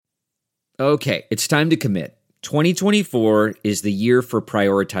Okay, it's time to commit. 2024 is the year for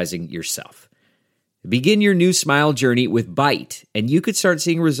prioritizing yourself. Begin your new smile journey with Byte, and you could start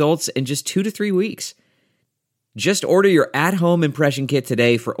seeing results in just 2 to 3 weeks. Just order your at-home impression kit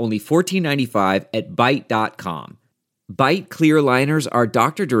today for only $14.95 at Byte.com. Byte clear liners are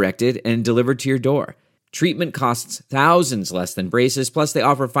doctor-directed and delivered to your door. Treatment costs thousands less than braces, plus they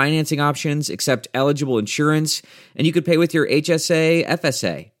offer financing options, accept eligible insurance, and you could pay with your HSA,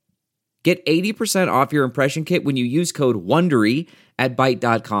 FSA. Get 80% off your impression kit when you use code WONDERY at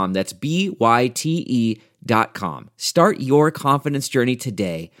Byte.com. That's BYTE.com. Start your confidence journey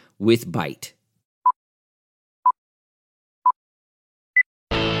today with Byte.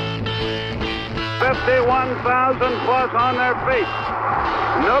 $51,000 plus on their feet.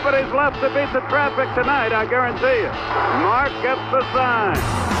 Nobody's left to beat the traffic tonight, I guarantee you. Mark gets the sign.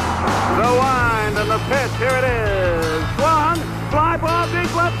 The wind and the pitch, here it is. Swung, fly ball deep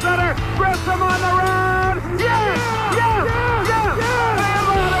left center. Grissom on the run. Yes! Yes! Yes! The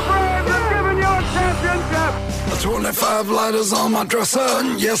Atlanta Braves have given you a championship. 25 lighters on my dresser,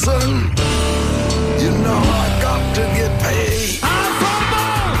 yes sir. You know I got to get paid. Out for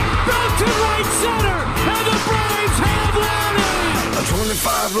ball, back to right center, and the Braves have won it.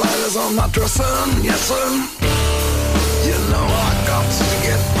 25 lighters on my dresser, yes sir. You know I got to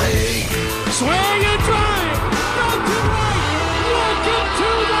get paid. Swing and drive, back to right, welcome to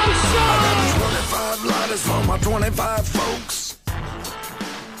the show. I got 25 lighters for my 25 folks.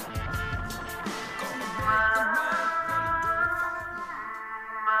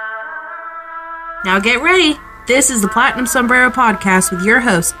 Now get ready. This is the Platinum Sombrero Podcast with your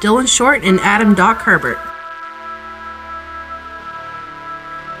hosts, Dylan Short and Adam Doc Herbert.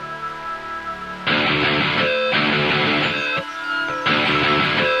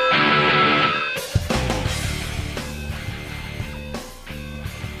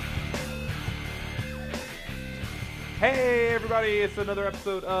 Hey everybody, it's another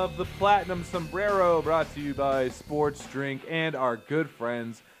episode of the Platinum Sombrero, brought to you by Sports Drink and our good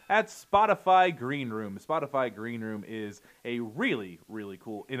friends at Spotify Green Room. Spotify Green Room is a really, really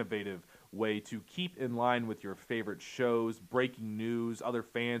cool, innovative way to keep in line with your favorite shows, breaking news, other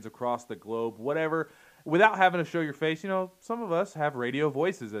fans across the globe, whatever, without having to show your face. You know, some of us have radio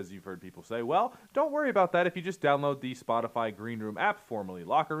voices, as you've heard people say. Well, don't worry about that if you just download the Spotify Green Room app, formerly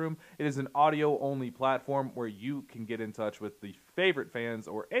Locker Room. It is an audio-only platform where you can get in touch with the favorite fans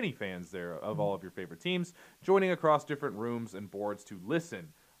or any fans there of all of your favorite teams, joining across different rooms and boards to listen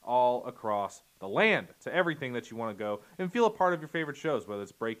all across the land to everything that you want to go and feel a part of your favorite shows, whether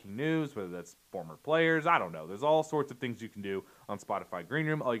it's breaking news, whether that's former players, I don't know. There's all sorts of things you can do on Spotify Green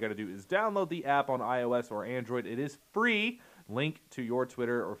Room. All you got to do is download the app on iOS or Android. It is free. Link to your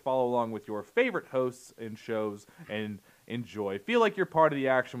Twitter or follow along with your favorite hosts and shows and enjoy. Feel like you're part of the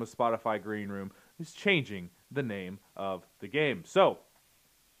action with Spotify Green Room, who's changing the name of the game. So,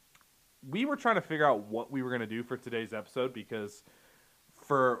 we were trying to figure out what we were going to do for today's episode because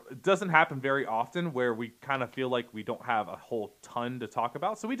it doesn't happen very often where we kind of feel like we don't have a whole ton to talk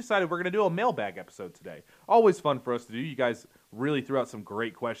about. So we decided we're going to do a mailbag episode today. Always fun for us to do. You guys really threw out some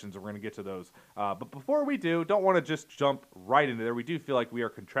great questions, and we're going to get to those. But before we do, don't want to just jump right into there. We do feel like we are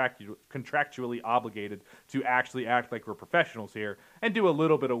contractually obligated to actually act like we're professionals here and do a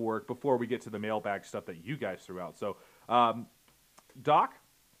little bit of work before we get to the mailbag stuff that you guys threw out. So, Doc,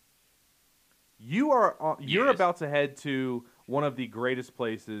 you're about to head to one of the greatest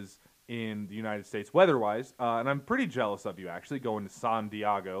places in the United States weather-wise, and I'm pretty jealous of you, actually, going to San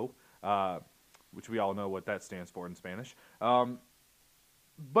Diego, which we all know what that stands for in Spanish.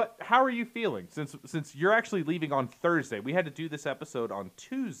 But how are you feeling since you're actually leaving on Thursday? We had to do this episode on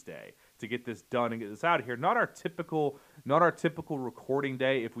Tuesday to get this done and get this out of here. Not our typical recording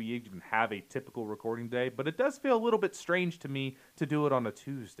day, if we even have a typical recording day, but it does feel a little bit strange to me to do it on a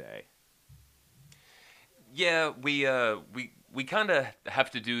Tuesday. Yeah, we kind of have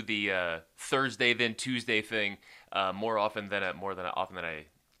to do the Thursday then Tuesday thing more often than I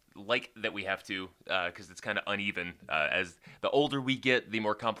like that we have to, because it's kind of uneven. As the older we get, the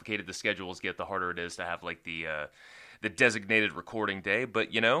more complicated the schedules get, the harder it is to have like the designated recording day.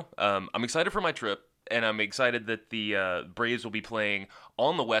 But you know, I'm excited for my trip. And I'm excited that the Braves will be playing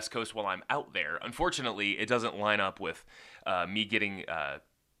on the West Coast while I'm out there. Unfortunately, it doesn't line up with me getting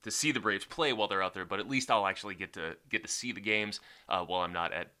to see the Braves play while they're out there, but at least I'll actually get to see the games while I'm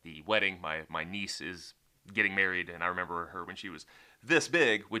not at the wedding. My niece is getting married, and I remember her when she was this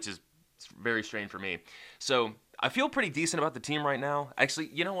big, which is very strange for me. So I feel pretty decent about the team right now.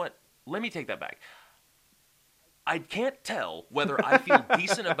 Actually, you know what? Let me take that back. I can't tell whether I feel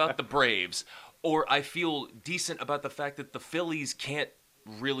decent about the Braves or I feel decent about the fact that the Phillies can't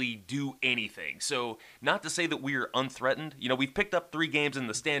really do anything. So not to say that we're unthreatened. We've picked up 3 games in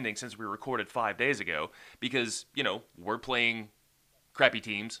the standings since we recorded 5 days ago because, we're playing crappy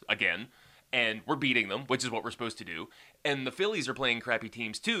teams again, and we're beating them, which is what we're supposed to do. And the Phillies are playing crappy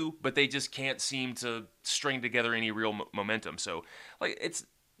teams too, but they just can't seem to string together any real momentum. So, it's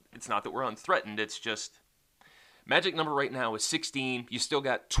not that we're unthreatened. It's just magic number right now is 16. You still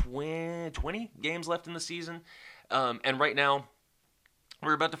got 20 games left in the season. And right now,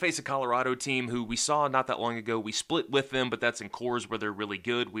 we're about to face a Colorado team who we saw not that long ago. We split with them, but that's in cores where they're really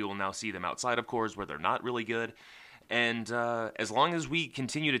good. We will now see them outside of cores where they're not really good. And as long as we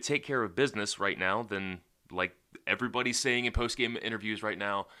continue to take care of business right now, then like everybody's saying in post-game interviews right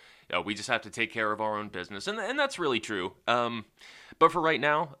now, we just have to take care of our own business. And that's really true. But for right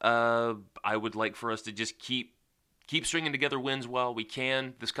now, I would like for us to just keep stringing together wins while we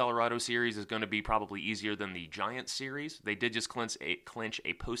can. This Colorado series is going to be probably easier than the Giants series. They did just clinch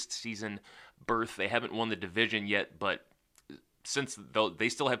a postseason berth. They haven't won the division yet, but since they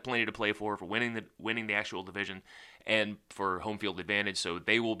still have plenty to play for winning the actual division and for home field advantage, so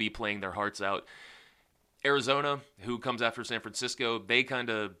they will be playing their hearts out. Arizona, who comes after San Francisco,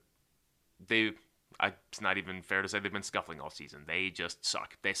 it's not even fair to say they've been scuffling all season. They just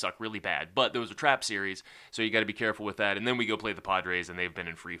suck. They suck really bad. But there was a trap series, so you got to be careful with that. And then we go play the Padres, and they've been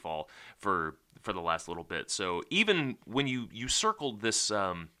in free fall for the last little bit. So even when you circled this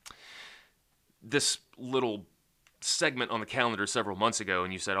this little segment on the calendar several months ago,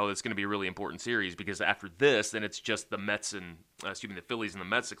 and you said, "Oh, it's going to be a really important series because after this, then it's just the the Phillies and the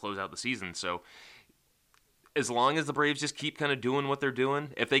Mets to close out the season." So as long as the Braves just keep kind of doing what they're doing,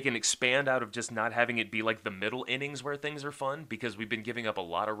 if they can expand out of just not having it be like the middle innings where things are fun, because we've been giving up a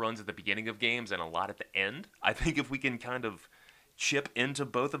lot of runs at the beginning of games and a lot at the end, I think if we can kind of chip into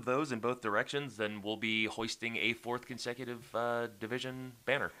both of those in both directions, then we'll be hoisting a 4th consecutive division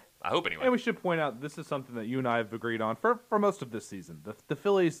banner. I hope anyway. And we should point out, this is something that you and I have agreed on for most of this season. The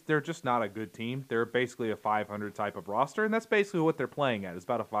Phillies, they're just not a good team. They're basically a 500 type of roster, and that's basically what they're playing at, is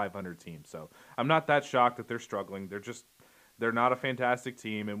about a 500 team. So I'm not that shocked that they're struggling. They're not a fantastic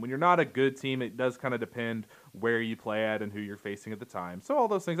team, and when you're not a good team, it does kind of depend where you play at and who you're facing at the time. So all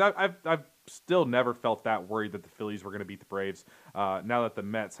those things, I've still never felt that worried that the Phillies were going to beat the Braves. Now that the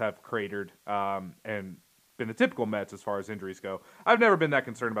Mets have cratered and been the typical Mets as far as injuries go, I've never been that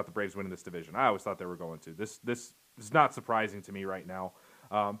concerned about the Braves winning this division. I always thought they were going to. This is not surprising to me right now.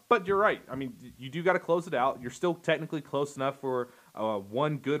 But you're right. I mean, you do got to close it out. You're still technically close enough for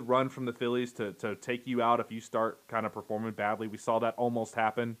one good run from the Phillies to take you out if you start kind of performing badly. We saw that almost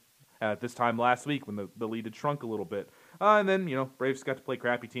happen at this time last week when the lead had shrunk a little bit. And then, Braves got to play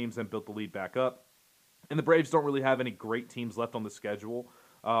crappy teams and built the lead back up. And the Braves don't really have any great teams left on the schedule.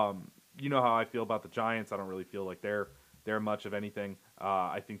 You know how I feel about the Giants. I don't really feel like they're much of anything.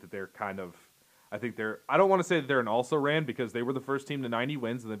 I think that they're I don't want to say that they're an also-ran because they were the first team to 90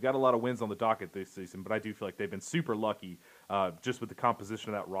 wins, and they've got a lot of wins on the docket this season, but I do feel like they've been super lucky just with the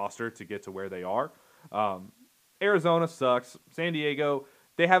composition of that roster to get to where they are. Arizona sucks. San Diego,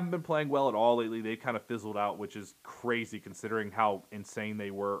 they haven't been playing well at all lately. They kind of fizzled out, which is crazy considering how insane they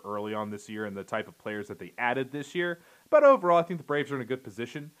were early on this year and the type of players that they added this year. But overall, I think the Braves are in a good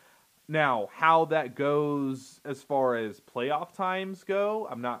position. Now, how that goes as far as playoff times go,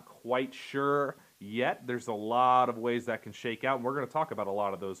 I'm not quite sure yet. There's a lot of ways that can shake out, and we're going to talk about a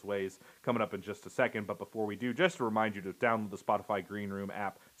lot of those ways coming up in just a second. But before we do, just to remind you to download the Spotify Green Room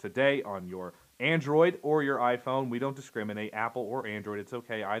app today on your Android or your iPhone. We don't discriminate, Apple or Android. It's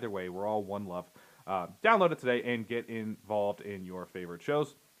okay either way. We're all one love. Download it today and get involved in your favorite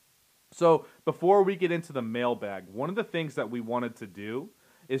shows. So before we get into the mailbag, one of the things that we wanted to do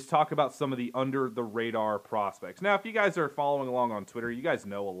is talk about some of the under-the-radar prospects. Now, if you guys are following along on Twitter, you guys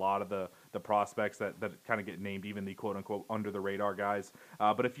know a lot of the prospects that kind of get named, even the quote-unquote under-the-radar guys.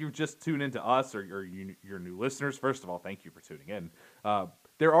 But if you just tune into us or your new listeners, first of all, thank you for tuning in.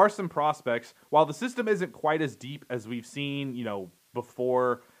 There are some prospects. While the system isn't quite as deep as we've seen,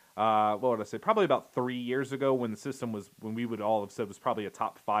 before, what would I say, probably about 3 years ago when the system was, when we would all have said was probably a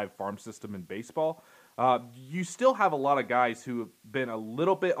top 5 farm system in baseball. You still have a lot of guys who have been a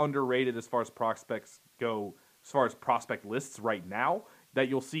little bit underrated as far as prospects go, as far as prospect lists right now, that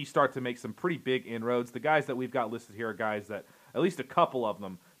you'll see start to make some pretty big inroads. The guys that we've got listed here are guys that, at least a couple of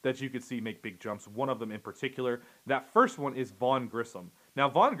them, that you could see make big jumps. One of them in particular. That first one is Vaughn Grissom. Now,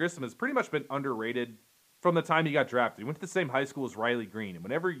 Vaughn Grissom has pretty much been underrated from the time he got drafted. He went to the same high school as Riley Green. And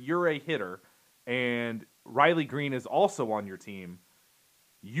whenever you're a hitter and Riley Green is also on your team,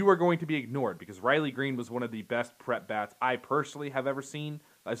 you are going to be ignored because Riley Green was one of the best prep bats I personally have ever seen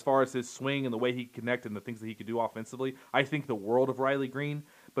as far as his swing and the way he connected and the things that he could do offensively. I think the world of Riley Green.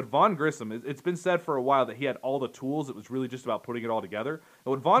 But Vaughn Grissom, it's been said for a while that he had all the tools. It was really just about putting it all together.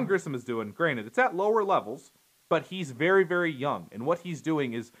 And what Vaughn Grissom is doing, granted, it's at lower levels, but he's very, very young. And what he's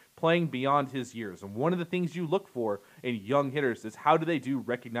doing is playing beyond his years. And one of the things you look for in young hitters is how do they do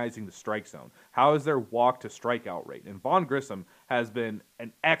recognizing the strike zone? How is their walk to strikeout rate? And Vaughn Grissom has been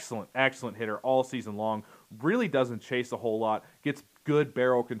an excellent, excellent hitter all season long. Really doesn't chase a whole lot. Gets good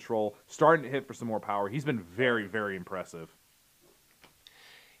barrel control. Starting to hit for some more power. He's been very, very impressive.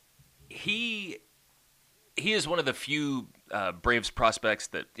 He is one of the few Braves prospects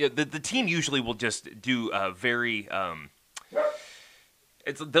that the team usually will just do very.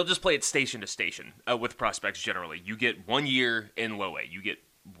 They'll just play it station to station with prospects. Generally, you get 1 year in low A, you get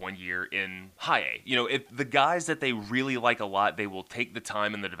 1 year in high A. If the guys that they really like a lot, they will take the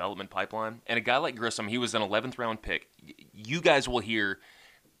time in the development pipeline. And a guy like Grissom, he was an 11th round pick. You guys will hear,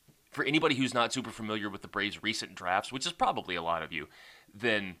 for anybody who's not super familiar with the Braves' recent drafts, which is probably a lot of you,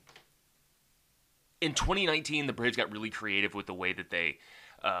 then. In 2019, the Braves got really creative with the way that they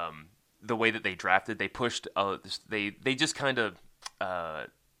drafted. They pushed. They just kind of.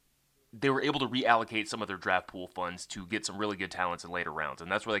 They were able to reallocate some of their draft pool funds to get some really good talents in later rounds,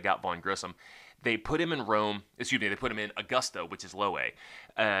 and that's where they got Vaughn Grissom. They put him in Rome. They put him in Augusta, which is low A,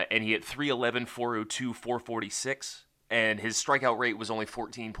 and he hit 311, 402, 446, and his strikeout rate was only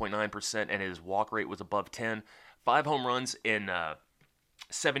 14.9%, and his walk rate was above 10. 5 home runs in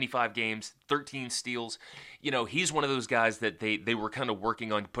 75 games, 13 steals. He's one of those guys that they were kind of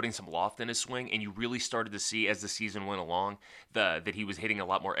working on putting some loft in his swing, and you really started to see as the season went along that he was hitting a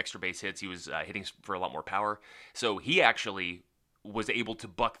lot more extra base hits. He was hitting for a lot more power. So he actually was able to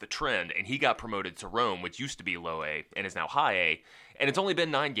buck the trend, and he got promoted to Rome, which used to be low A and is now high A. And it's only been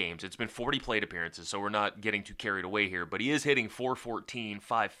 9 games. It's been 40 plate appearances, so we're not getting too carried away here. But he is hitting 414,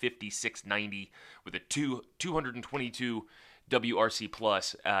 550, 690 with a 222 WRC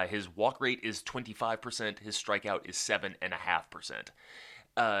plus. His walk rate is 25%. His strikeout is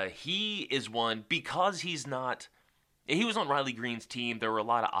 7.5%. He is one because he's not. He was on Riley Green's team. There were a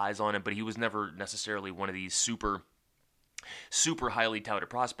lot of eyes on him, but he was never necessarily one of these super highly touted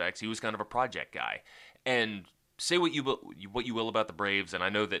prospects. He was kind of a project guy. And say what you will about the Braves, and I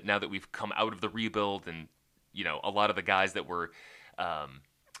know that now that we've come out of the rebuild, and a lot of the guys that were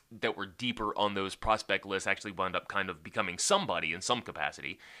deeper on those prospect lists actually wound up kind of becoming somebody in some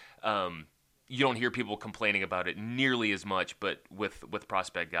capacity. You don't hear people complaining about it nearly as much, but with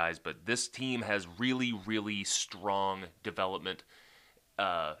prospect guys. But this team has really, really strong development.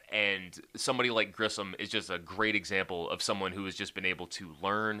 And somebody like Grissom is just a great example of someone who has just been able to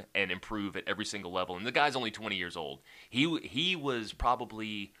learn and improve at every single level. And the guy's only 20 years old. He was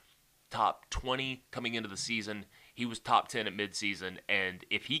probably top 20 coming into the season. He was top 10 at midseason, and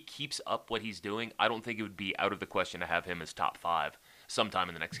if he keeps up what he's doing, I don't think it would be out of the question to have him as top 5 sometime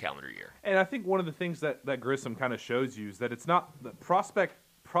in the next calendar year. And I think one of the things that Grissom kind of shows you is that it's not the prospect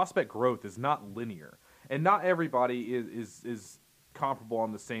growth is not linear, and not everybody is comparable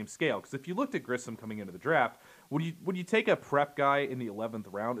on the same scale. Because if you looked at Grissom coming into the draft, would you take a prep guy in the 11th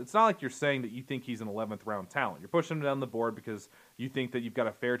round? It's not like you're saying that you think he's an 11th round talent. You're pushing him down the board because you think that you've got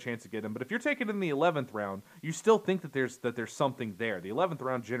a fair chance to get him. But if you're taking him in the 11th round, you still think that there's something there. The 11th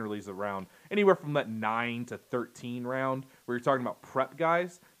round generally is around anywhere from that 9 to 13 round, where you're talking about prep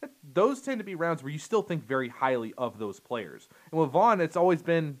guys. Those tend to be rounds where you still think very highly of those players. And with Vaughn, it's always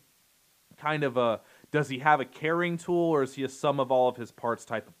been kind of a, does he have a carrying tool, or is he a sum of all of his parts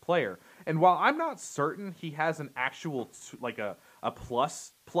type of player? And while I'm not certain he has an actual, like a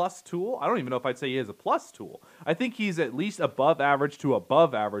plus tool, I don't even know if I'd say he has a plus tool. I think he's at least above average to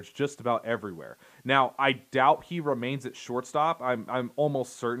above average just about everywhere. Now, I doubt he remains at shortstop. I'm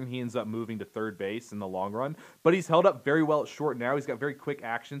almost certain he ends up moving to third base in the long run. But he's held up very well at short now. He's got very quick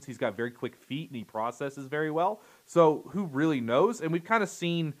actions. He's got very quick feet, and he processes very well. So who really knows? And we've kind of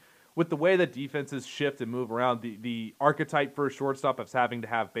seen, with the way that defenses shift and move around, the archetype for a shortstop of having to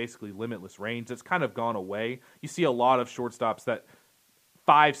have basically limitless range, it's kind of gone away. You see a lot of shortstops that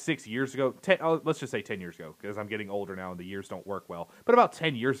 5-6 years ago, let's just say 10 years ago, because I'm getting older now and the years don't work well, but about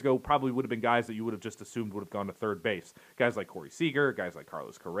 10 years ago probably would have been guys that you would have just assumed would have gone to third base. Guys like Corey Seager, guys like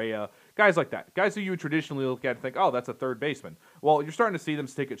Carlos Correa, guys like that. Guys who you would traditionally look at and think, oh, that's a third baseman. Well, you're starting to see them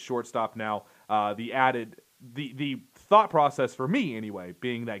stick at shortstop now. The thought process for me, anyway,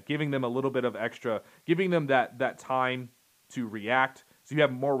 being that giving them a little bit of extra, giving them that time to react, so you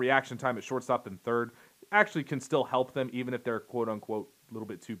have more reaction time at shortstop than third, actually can still help them, even if they're quote-unquote little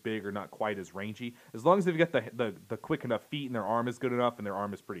bit too big or not quite as rangy. As long as they've got the quick enough feet and their arm is good enough and their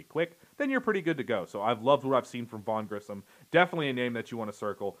arm is pretty quick, then you're pretty good to go. So I've loved what I've seen from Vaughn Grissom. Definitely a name that you want to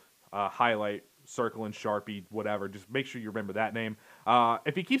circle, highlight, circle in Sharpie, whatever. Just make sure you remember that name.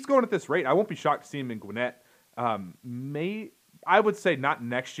 If he keeps going at this rate, I won't be shocked to see him in Gwinnett. I would say not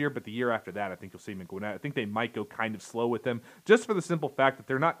next year, but the year after that, I think you'll see him in Gwinnett. I think they might go kind of slow with him, just for the simple fact that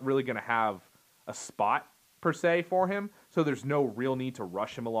they're not really going to have a spot per se for him, so there's no real need to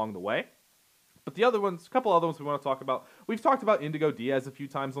rush him along the way. But the other ones, a couple other ones we want to talk about. We've talked about Indigo Diaz a few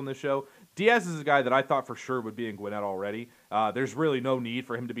times on this show. Diaz is a guy that I thought for sure would be in Gwinnett already. There's really no need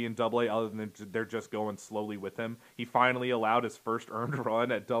for him to be in Double A other than they're just going slowly with him. He finally allowed his first earned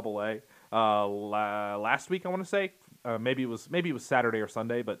run at Double A last week, I want to say. Maybe it was Saturday or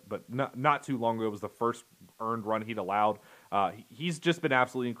Sunday, but not too long ago. It was the first earned run he'd allowed. He's just been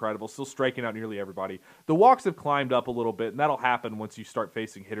absolutely incredible, still striking out nearly everybody. The walks have climbed up a little bit, and that'll happen once you start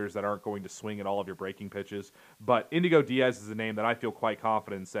facing hitters that aren't going to swing at all of your breaking pitches. But Indigo Diaz is a name that I feel quite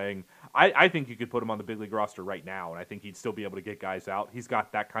confident in saying, I think you could put him on the big league roster right now, and I think he'd still be able to get guys out. He's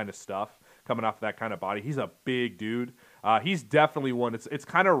got that kind of stuff coming off of that kind of body. He's a big dude. He's definitely one. It's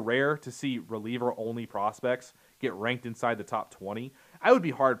kind of rare to see reliever-only prospects get ranked inside the top 20. I would be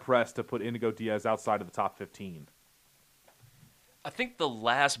hard-pressed to put Indigo Diaz outside of the top 15. I think the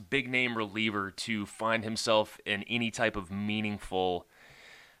last big-name reliever to find himself in any type of meaningful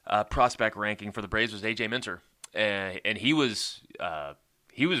prospect ranking for the Braves was A.J. Minter, and he was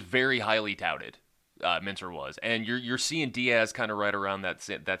very highly touted. Minter was, and you're seeing Diaz kind of right around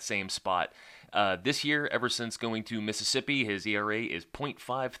that same spot. This year, ever since going to Mississippi, his ERA is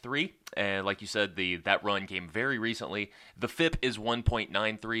 .53, and like you said, that run came very recently. The FIP is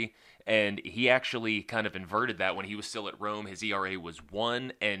 1.93, and he actually kind of inverted that when he was still at Rome. His ERA was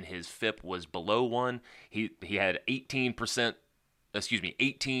 1, and his FIP was below 1. He had 18 strikeouts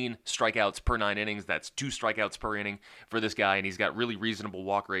per 9 innings. That's 2 strikeouts per inning for this guy, and he's got really reasonable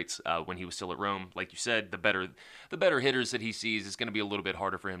walk rates when he was still at Rome. Like you said, the better hitters that he sees, it's going to be a little bit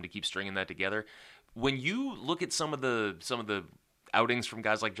harder for him to keep stringing that together. When you look at some of the outings from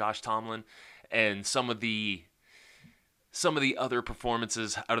guys like Josh Tomlin and some of the other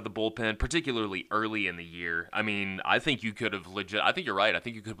performances out of the bullpen, particularly early in the year, I mean, I think you could have I think you're right. I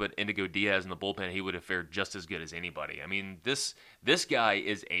think you could put Indigo Diaz in the bullpen. He would have fared just as good as anybody. I mean, this guy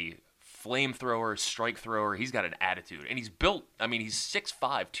is a flamethrower, strike thrower. He's got an attitude, and he's built. I mean, he's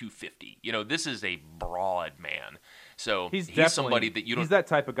 6'5", 250. This is a broad man. So he's somebody that you don't. He's that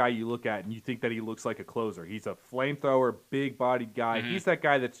type of guy you look at and you think that he looks like a closer. He's a flamethrower, big-bodied guy. Mm-hmm. He's that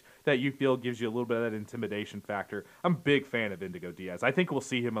guy that you feel gives you a little bit of that intimidation factor. I'm a big fan of Indigo Diaz. I think we'll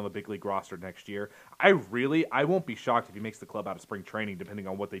see him on the big league roster next year. I won't be shocked if he makes the club out of spring training, depending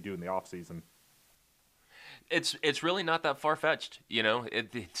on what they do in the offseason. It's really not that far-fetched,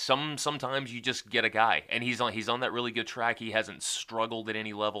 Sometimes you just get a guy, and he's on that really good track. He hasn't struggled at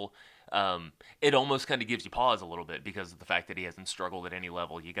any level. It almost kind of gives you pause a little bit because of the fact that he hasn't struggled at any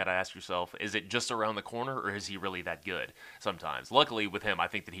level. You got to ask yourself, is it just around the corner, or is he really that good sometimes? Luckily with him, I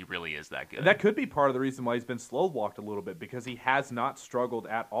think that he really is that good. And that could be part of the reason why he's been slow-walked a little bit, because he has not struggled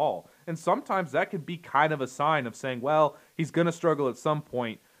at all. And sometimes that could be kind of a sign of saying, well, he's going to struggle at some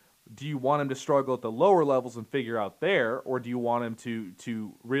point. Do you want him to struggle at the lower levels and figure out there, or do you want him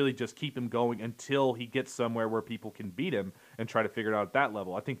to really just keep him going until he gets somewhere where people can beat him and try to figure it out at that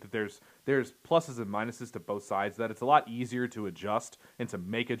level? I think that there's pluses and minuses to both sides. That it's a lot easier to adjust and to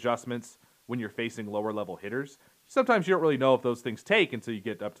make adjustments when you're facing lower level hitters. Sometimes you don't really know if those things take until you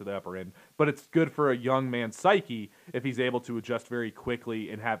get up to the upper end, but it's good for a young man's psyche if he's able to adjust very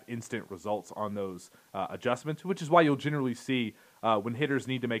quickly and have instant results on those adjustments, which is why you'll generally see when hitters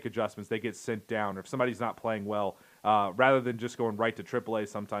need to make adjustments, they get sent down. Or if somebody's not playing well, rather than just going right to AAA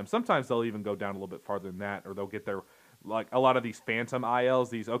sometimes they'll even go down a little bit farther than that, or they'll get their, like a lot of these phantom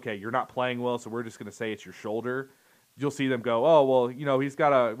ILs, okay, you're not playing well, so we're just going to say it's your shoulder. You'll see them go, oh, well, he's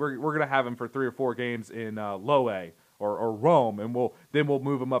got we're going to have him for 3 or 4 games in low A or Rome, and we'll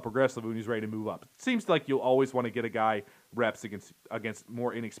move him up progressively when he's ready to move up. It seems like you'll always want to get a guy reps against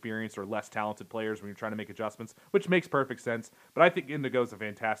more inexperienced or less talented players when you're trying to make adjustments, which makes perfect sense. But I think Indigo's a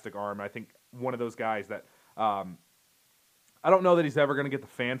fantastic arm. I think one of those guys that I don't know that he's ever going to get the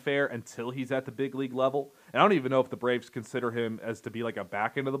fanfare until he's at the big league level. And I don't even know if the Braves consider him as to be like a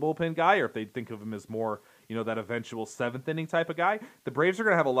back end of the bullpen guy, or if they think of him as more, that eventual 7th inning type of guy. The Braves are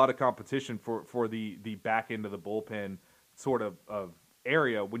going to have a lot of competition for the back end of the bullpen sort of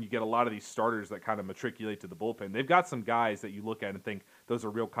area when you get a lot of these starters that kind of matriculate to the bullpen. They've got some guys that you look at and think those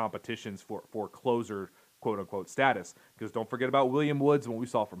are real competitions for closer quote-unquote status. Because don't forget about William Woods and what we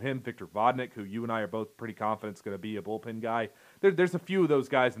saw from him, Victor Vodnik, who you and I are both pretty confident is going to be a bullpen guy. There's a few of those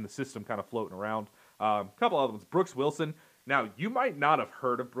guys in the system kind of floating around. A couple other ones. Brooks Wilson. Now, you might not have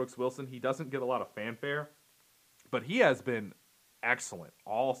heard of Brooks Wilson. He doesn't get a lot of fanfare, but he has been excellent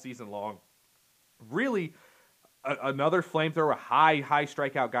all season long. Really, another flamethrower, high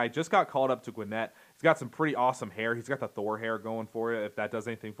strikeout guy. Just got called up to Gwinnett. He's got some pretty awesome hair. He's got the Thor hair going for you, if that does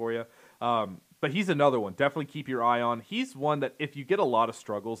anything for you. But he's another one. Definitely keep your eye on. He's one that if you get a lot of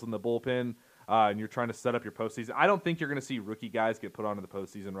struggles in the bullpen and you're trying to set up your postseason, I don't think you're going to see rookie guys get put onto the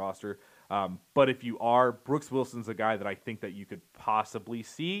postseason roster. But if you are, Brooks Wilson's a guy that I think that you could possibly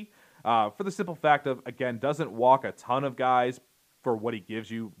see for the simple fact of, again, doesn't walk a ton of guys for what he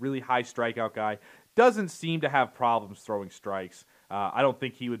gives you. Really high strikeout guy. Doesn't seem to have problems throwing strikes. I don't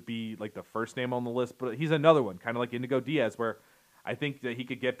think he would be like the first name on the list, but he's another one, kind of like Indigo Diaz, where I think that he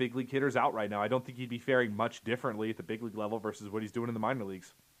could get big league hitters out right now. I don't think he'd be faring much differently at the big league level versus what he's doing in the minor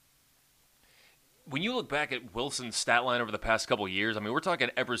leagues. When you look back at Wilson's stat line over the past couple of years, I mean, we're talking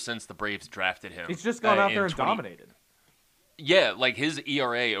ever since the Braves drafted him. He's just gone out there and dominated. Yeah, like his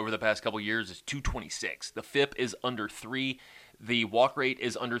ERA over the past couple of years is 2.26. The FIP is under 3. The walk rate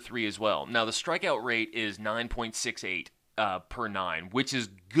is under 3 as well. Now, the strikeout rate is 9.68 per 9, which is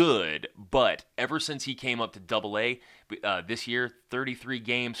good, but ever since he came up to Double-A this year, 33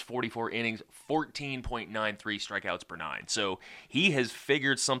 games, 44 innings, 14.93 strikeouts per 9. So he has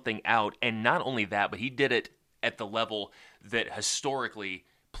figured something out, and not only that, but he did it at the level that historically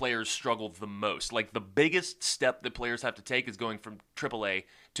players struggle the most. Like, the biggest step that players have to take is going from AAA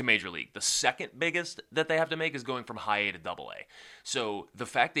to Major League. The second biggest that they have to make is going from High A to Double-A. So the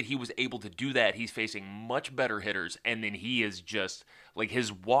fact that he was able to do that, he's facing much better hitters, and then he is just, like,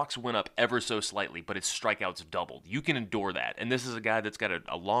 his walks went up ever so slightly, but his strikeouts doubled. You can endure that. And this is a guy that's got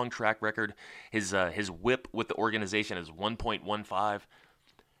a long track record. His whip with the organization is 1.15.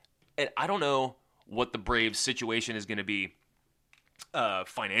 And I don't know what the Braves' situation is going to be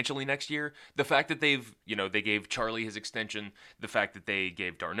financially next year. The fact that they gave Charlie his extension, the fact that they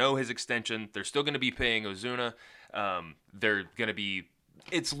gave d'Arnaud his extension, they're still going to be paying Ozuna. They're going to be,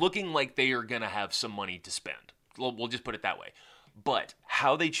 it's looking like they are going to have some money to spend. We'll just put it that way. But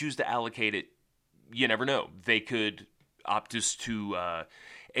how they choose to allocate it, you never know. They could opt just to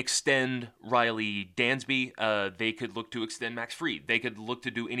extend Riley Dansby. They could look to extend Max Fried. They could look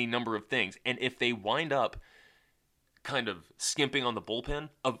to do any number of things. And if they wind up kind of skimping on the bullpen,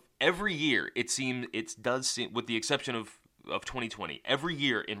 of every year, it does seem, with the exception of 2020, every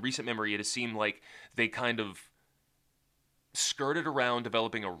year in recent memory, it has seemed like they kind of skirted around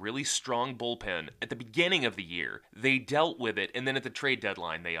developing a really strong bullpen at the beginning of the year. They dealt with it, and then at the trade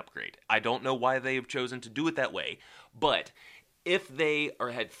deadline, they upgrade. I don't know why they have chosen to do it that way, but if they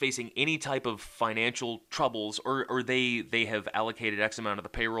are facing any type of financial troubles, or they have allocated X amount of the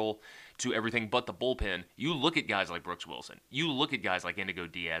payroll to everything but the bullpen, you look at guys like Brooks Wilson, you look at guys like Indigo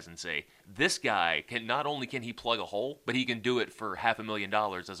Diaz and say, this guy can, not only can he plug a hole, but he can do it for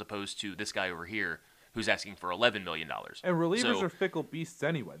 $500,000 as opposed to this guy over here who's asking for $11 million. And relievers are fickle beasts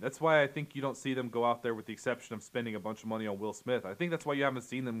anyway. That's why I think you don't see them go out there, with the exception of spending a bunch of money on Will Smith. I think that's why you haven't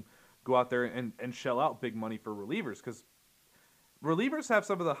seen them go out there and shell out big money for relievers, because relievers have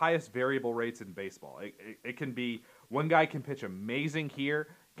some of the highest variable rates in baseball. It can be, one guy can pitch amazing here,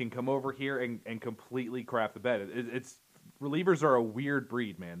 can come over here and completely crap the bed. Relievers are a weird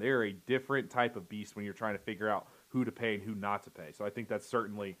breed, man. They are a different type of beast when you're trying to figure out who to pay and who not to pay. So I think that's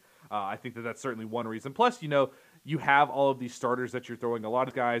certainly, that's certainly one reason. Plus, you have all of these starters that you're throwing. A lot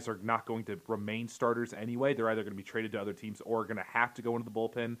of guys are not going to remain starters anyway. They're either going to be traded to other teams or going to have to go into the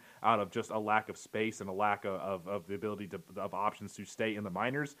bullpen out of just a lack of space and a lack of the ability of options to stay in the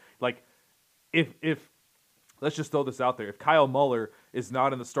minors. Like, if let's just throw this out there. If Kyle Muller is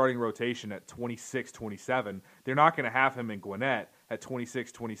not in the starting rotation at 26, 27, they're not going to have him in Gwinnett at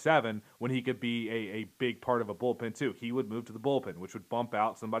 26, 27 when he could be a big part of a bullpen too. He would move to the bullpen, which would bump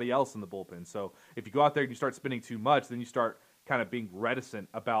out somebody else in the bullpen. So if you go out there and you start spending too much, then you start kind of being reticent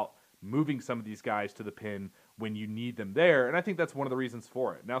about moving some of these guys to the pen when you need them there. And I think that's one of the reasons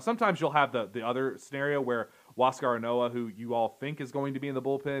for it. Now, sometimes you'll have the other scenario where Huascar Ynoa, who you all think is going to be in the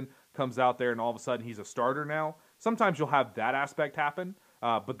bullpen, comes out there and all of a sudden he's a starter now. Sometimes you'll have that aspect happen,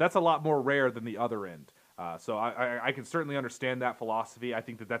 but that's a lot more rare than the other end. So I can certainly understand that philosophy. I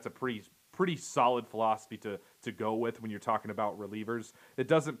think that's a pretty solid philosophy to go with when you're talking about relievers. It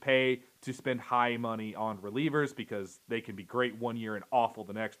doesn't pay to spend high money on relievers because they can be great one year and awful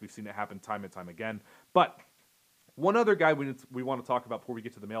the next. We've seen it happen time and time again. But one other guy we want to talk about before we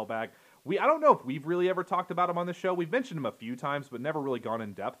get to the mailbag, I don't know if we've really ever talked about him on the show. We've mentioned him a few times, but never really gone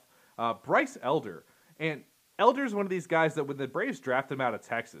in depth. Bryce Elder. And Elder's one of these guys that when the Braves drafted him out of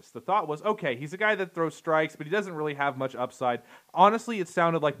Texas, the thought was, okay, he's a guy that throws strikes, but he doesn't really have much upside. Honestly, it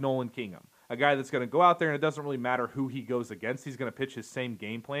sounded like Nolan Kingham, a guy that's going to go out there and it doesn't really matter who he goes against. He's going to pitch his same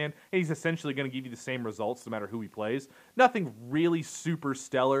game plan, and he's essentially going to give you the same results no matter who he plays. Nothing really super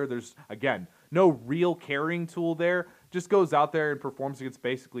stellar. There's, again, no real carrying tool there. Just goes out there and performs against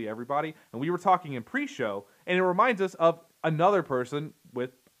basically everybody. And we were talking in pre-show, and it reminds us of another person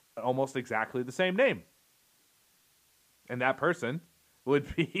with almost exactly the same name. And that person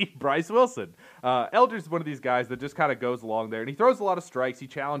would be Bryce Wilson. Elder's one of these guys that just kind of goes along there, and he throws a lot of strikes. He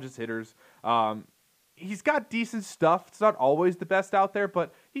challenges hitters. He's got decent stuff. It's not always the best out there,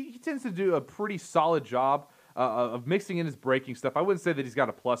 but he tends to do a pretty solid job of mixing in his breaking stuff. I wouldn't say that he's got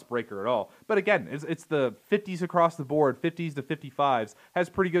a plus breaker at all. But again, it's the 50s across the board, 50s to 55s. Has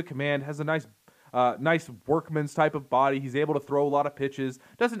pretty good command, has a nice workman's type of body. He's able to throw a lot of pitches.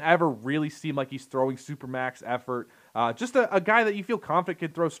 Doesn't ever really seem like he's throwing supermax effort. Just a guy that you feel confident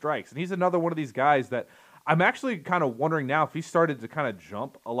can throw strikes. And he's another one of these guys that I'm actually kind of wondering now if he started to kind of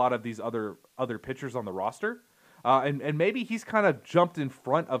jump a lot of these other pitchers on the roster. And maybe he's kind of jumped in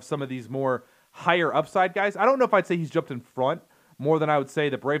front of some of these more higher upside guys. I don't know if I'd say he's jumped in front more than I would say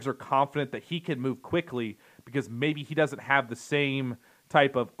the Braves are confident that he can move quickly because maybe he doesn't have the same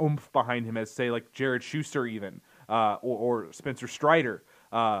type of oomph behind him as, say, like Jared Schuster even, or Spencer Strider,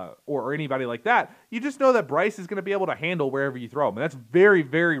 or anybody like that. You just know that Bryce is going to be able to handle wherever you throw him. And that's very,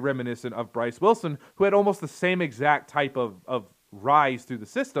 very reminiscent of Bryce Wilson, who had almost the same exact type of rise through the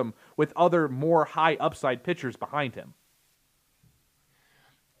system with other more high upside pitchers behind him.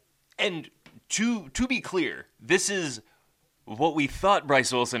 And to be clear, this is what we thought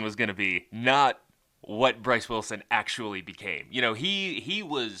Bryce Wilson was going to be, not what Bryce Wilson actually became. You know, he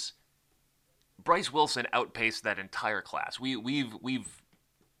was Bryce Wilson outpaced that entire class. We've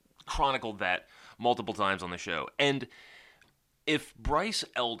chronicled that multiple times on the show. And if Bryce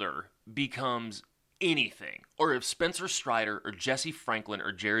Elder becomes anything, or if Spencer Strider or Jesse Franklin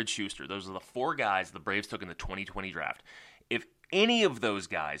or Jared Schuster, those are the four guys the Braves took in the 2020 draft, if any of those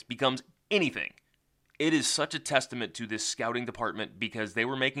guys becomes anything, it is such a testament to this scouting department because they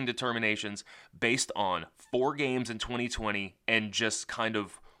were making determinations based on 4 games in 2020 and just kind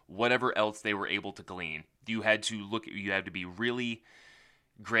of whatever else they were able to glean. You had to be really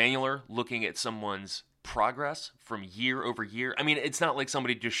granular looking at someone's progress from year over year. I mean, it's not like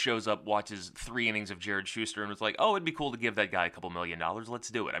somebody just shows up, watches 3 innings of Jared Schuster and was like, oh, it'd be cool to give that guy a couple $1 million. Let's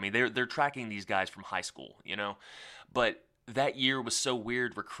do it. I mean, they're tracking these guys from high school, you know? But that year was so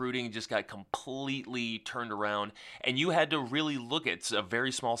weird. Recruiting just got completely turned around, and you had to really look at a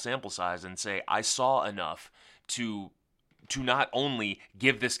very small sample size and say, I saw enough to not only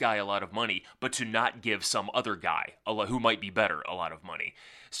give this guy a lot of money, but to not give some other guy who might be better a lot of money.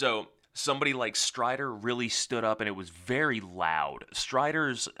 So somebody like Strider really stood up, and it was very loud.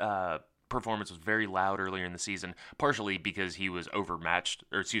 Strider's performance was very loud earlier in the season, partially because he was overmatched,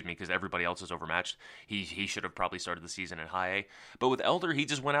 because everybody else was overmatched. He should have probably started the season in high A. But with Elder, he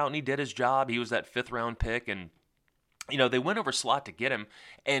just went out and he did his job. He was that 5th round pick, and you know, they went over slot to get him,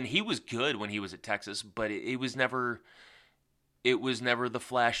 and he was good when he was at Texas, but it was never the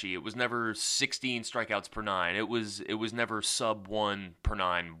flashy. It was never 16 strikeouts per 9. It was never sub 1 per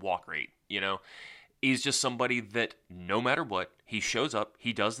 9 walk rate, you know? He's just somebody that no matter what, he shows up,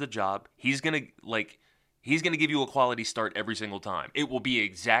 he does the job. He's going to give you a quality start every single time. It will be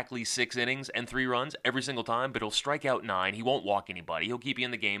exactly 6 innings and 3 runs every single time, but he'll strike out 9. He won't walk anybody. He'll keep you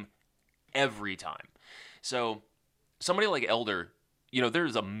in the game every time. So somebody like Elder, you know,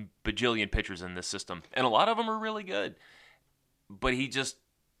 there's a bajillion pitchers in this system, and a lot of them are really good. But he just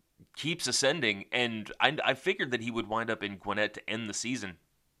keeps ascending, and I figured that he would wind up in Gwinnett to end the season.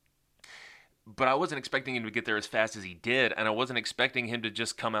 But I wasn't expecting him to get there as fast as he did, and I wasn't expecting him to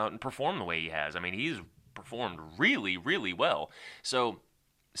just come out and perform the way he has. I mean, he's performed really, really well. So,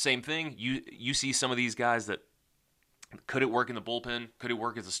 same thing. You see some of these guys that could it work in the bullpen? Could it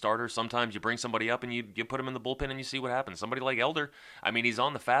work as a starter? Sometimes you bring somebody up and you put him in the bullpen and you see what happens. Somebody like Elder, I mean, he's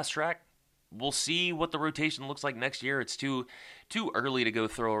on the fast track. We'll see what the rotation looks like next year. It's too early to go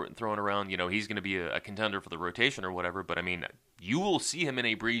throwing around, you know, he's going to be a contender for the rotation or whatever. But, I mean, you will see him in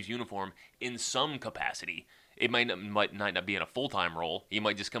a Braves uniform in some capacity. It might not be in a full-time role. He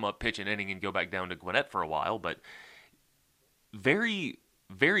might just come up, pitch an inning, and go back down to Gwinnett for a while. But very,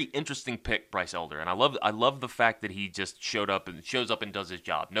 very interesting pick, Bryce Elder. And I love the fact that he just shows up and does his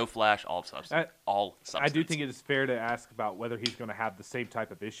job. No flash, all substance. I do think it is fair to ask about whether he's going to have the same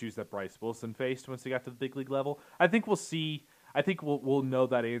type of issues that Bryce Wilson faced once he got to the big league level. I think we'll see. I think we'll know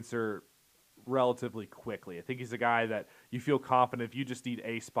that answer relatively quickly. I think he's a guy that you feel confident if you just need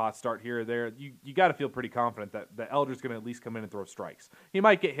a spot start here or there, you got to feel pretty confident that Elder's going to at least come in and throw strikes. He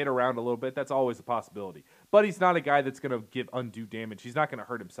might get hit around a little bit. That's always a possibility. But he's not a guy that's going to give undue damage. He's not going to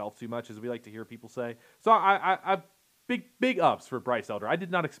hurt himself too much, as we like to hear people say. So I big ups for Bryce Elder. I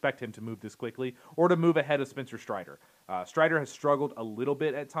did not expect him to move this quickly or to move ahead of Spencer Strider. Strider has struggled a little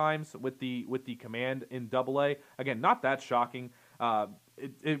bit at times with the command in Double-A. Again, not that shocking.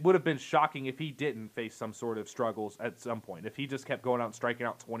 It would have been shocking if he didn't face some sort of struggles at some point. If he just kept going out and striking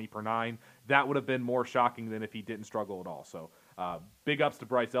out 20 per 9, that would have been more shocking than if he didn't struggle at all. So big ups to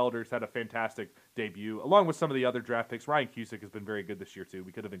Bryce Elder. He's had a fantastic debut, along with some of the other draft picks. Ryan Cusick has been very good this year, too.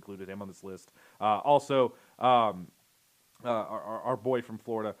 We could have included him on this list. Our boy from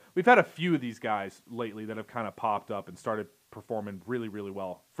Florida. We've had a few of these guys lately that have kind of popped up and started performing really, really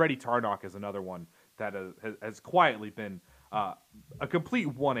well. Freddie Tarnok is another one that has quietly been a complete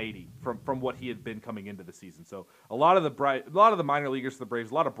 180 from what he had been coming into the season. So a lot of the minor leaguers for the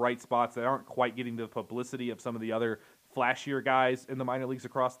Braves, a lot of bright spots that aren't quite getting the publicity of some of the other flashier guys in the minor leagues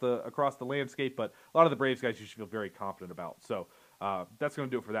across the landscape, but a lot of the Braves guys you should feel very confident about. So that's going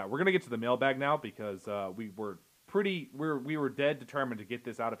to do it for that. We're going to get to the mailbag now because we were dead determined to get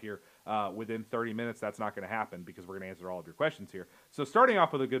this out of here within 30 minutes. That's not going to happen because we're going to answer all of your questions here. So starting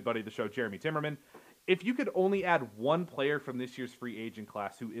off with a good buddy of the show, Jeremy Timmerman. If you could only add one player from this year's free agent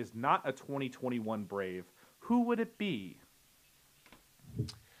class who is not a 2021 Brave, who would it be?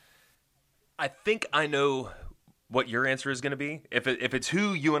 I think I know what your answer is going to be. If it's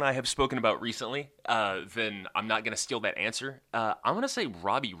who you and I have spoken about recently, then I'm not going to steal that answer. I'm going to say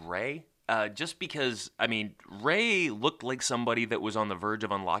Robbie Ray. Just because, I mean, Ray looked like somebody that was on the verge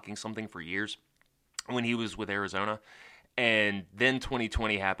of unlocking something for years when he was with Arizona. And then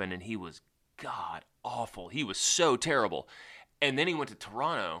 2020 happened, and he was god-awful. He was so terrible. And then he went to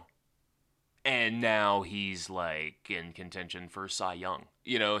Toronto, and now he's, like, in contention for Cy Young.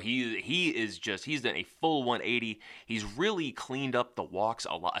 You know, he's done a full 180. He's really cleaned up the walks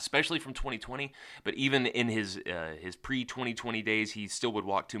a lot, especially from 2020. But even in his pre-2020 days, he still would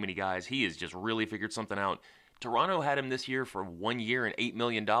walk too many guys. He has just really figured something out. Toronto had him this year for 1 year and $8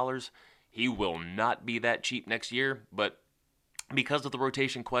 million. He will not be that cheap next year, but because of the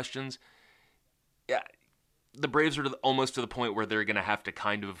rotation questions, yeah, the Braves are almost to the point where they're going to have to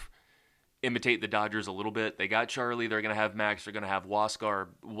kind of imitate the Dodgers a little bit. They got Charlie. They're going to have Max. They're going to have Waskar.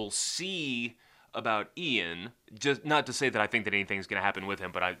 We'll see about Ian. Just not to say that I think that anything's going to happen with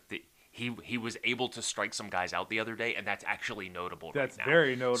him, but he was able to strike some guys out the other day, and that's actually notable. That's right now.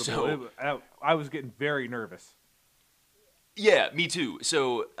 very notable. So, I was getting very nervous. Yeah, me too.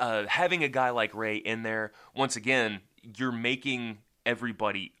 So having a guy like Ray in there, once again, you're making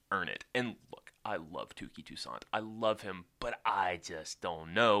everybody earn it. And look, I love Touki Toussaint. I love him, but I just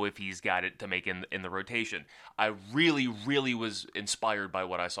don't know if he's got it to make in the rotation. I really, really was inspired by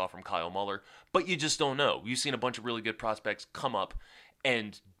what I saw from Kyle Muller, but you just don't know. You've seen a bunch of really good prospects come up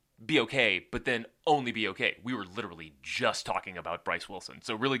and be okay, but then only be okay. We were literally just talking about Bryce Wilson,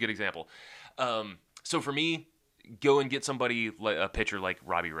 so really good example. So for me, go and get somebody, a pitcher like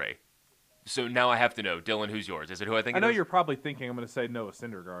Robbie Ray. So now I have to know, Dylan, who's yours? Is it who I think? I know you're probably thinking I'm going to say Noah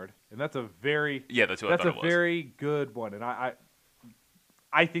Syndergaard, and that's a very that's a very good one, and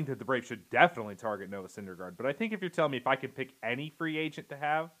I think that the Braves should definitely target Noah Syndergaard. But I think if you're telling me if I could pick any free agent to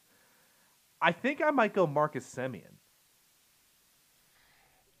have, I think I might go Marcus Semien.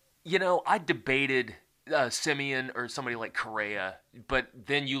 You know, I debated Semien or somebody like Correa, but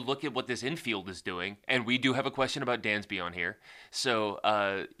then you look at what this infield is doing, and we do have a question about Dansby on here.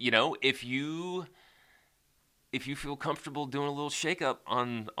 So, you know, if you feel comfortable doing a little shakeup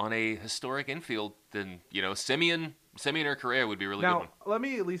on a historic infield, then, you know, Semien or Correa would be a really good one. Now, let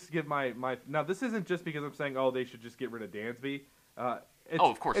me at least give my now, this isn't just because I'm saying, they should just get rid of Dansby.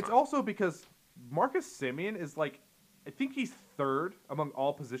 Of course It's not. also because Marcus Semien is like, I think he's third among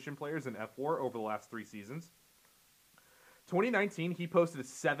all position players in F4 over the last 3 seasons. 2019, he posted a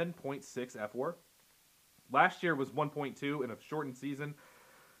 7.6 F4. Last year was 1.2 in a shortened season.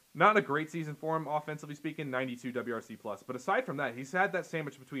 Not a great season for him, offensively speaking, 92 WRC+. But aside from that, he's had that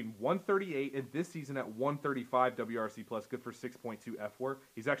sandwich between 138 and this season at 135 WRC+, good for 6.2 F4.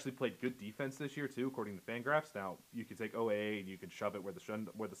 He's actually played good defense this year, too, according to Fangraphs. Now, you can take OAA and you can shove it where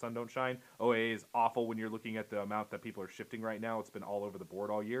the sun don't shine. OAA is awful when you're looking at the amount that people are shifting right now. It's been all over the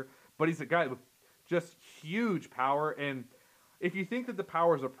board all year. But he's a guy with just huge power, and if you think that the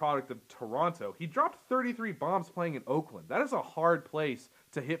power is a product of Toronto, he dropped 33 bombs playing in Oakland. That is a hard place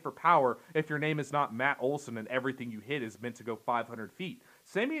to hit for power if your name is not Matt Olson and everything you hit is meant to go 500 feet.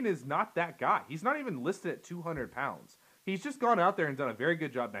 Semien is not that guy. He's not even listed at 200 pounds. He's just gone out there and done a very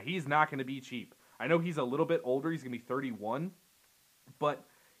good job. Now, he's not going to be cheap. I know he's a little bit older. He's going to be 31. But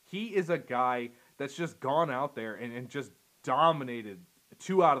he is a guy that's just gone out there and just dominated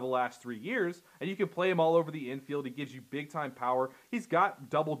 2 out of the last 3 years. And you can play him all over the infield. He gives you big-time power. He's got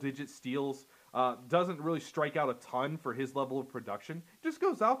double-digit steals. Doesn't really strike out a ton for his level of production. Just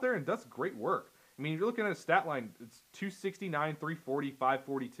goes out there and does great work. I mean, you're looking at his stat line. It's 269, 340,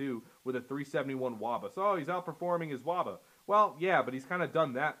 542 with a 371 WABA. So he's outperforming his WABA. Well, yeah, but he's kind of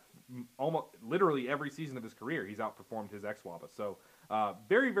done that almost literally every season of his career. He's outperformed his ex-WABA. So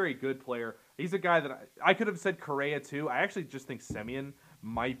very, very good player. He's a guy that I could have said Correa too. I actually just think Semien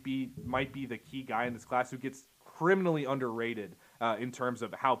might be the key guy in this class who gets criminally underrated in terms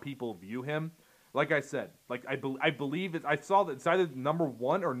of how people view him. Like I said, I believe I saw that it's either number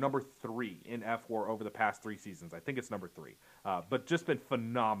 1 or number 3 in F4 over the past 3 seasons. I think it's number 3, but just been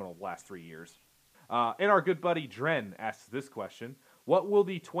phenomenal the last 3 years. And our good buddy Dren asks this question: what will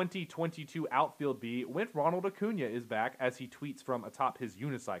the 2022 outfield be when Ronald Acuna is back, as he tweets from atop his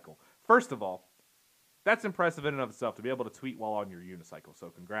unicycle? First of all, that's impressive in and of itself to be able to tweet while on your unicycle, so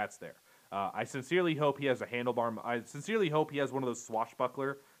congrats there. I sincerely hope he has a handlebar. I sincerely hope he has one of those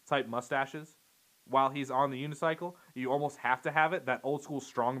swashbuckler-type mustaches while he's on the unicycle. You almost have to have it, that old-school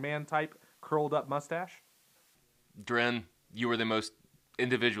strongman-type curled-up mustache. Dren, you are the most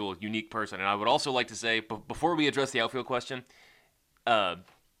individual, unique person. And I would also like to say, before we address the outfield question,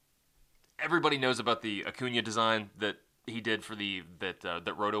 everybody knows about the Acuna design that he did for that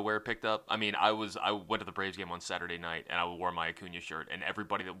RotoWare picked up. I mean, I went to the Braves game on Saturday night, and I wore my Acuna shirt, and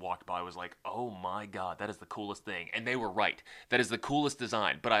everybody that walked by was like, "Oh my God, that is the coolest thing!" And they were right. That is the coolest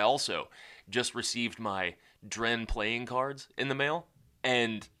design. But I also just received my Dren playing cards in the mail,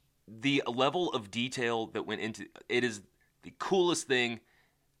 and the level of detail that went into it is the coolest thing.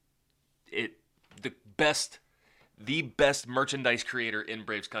 The best merchandise creator in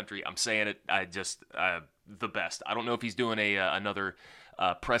Braves country. I'm saying it. The best. I don't know if he's doing another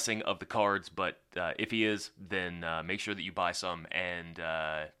pressing of the cards, but if he is, then make sure that you buy some. And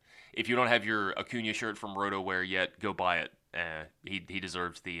if you don't have your Acuna shirt from RotoWare yet, go buy it. He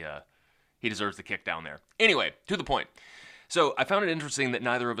deserves the kick down there. Anyway, to the point. So I found it interesting that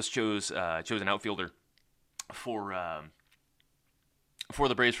neither of us chose an outfielder for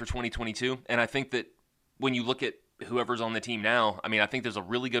the Braves for 2022, and I think that when you look at whoever's on the team now, I mean, I think there's a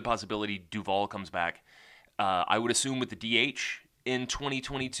really good possibility Duvall comes back. I would assume with the DH in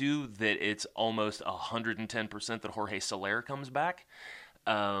 2022 that it's almost 110% that Jorge Soler comes back.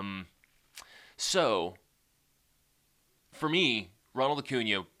 So, for me, Ronald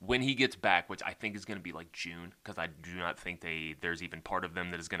Acuna, when he gets back, which I think is going to be like June, because I do not think there's even part of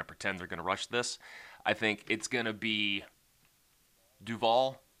them that is going to pretend they're going to rush this. I think it's going to be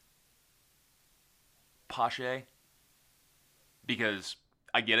Duvall, Pache, because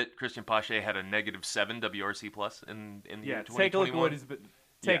I get it. Christian Pache had a -7 WRC plus in the year 2021. Take a look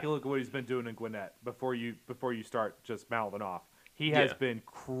at what he's been doing in Gwinnett before you start just mouthing off. He has been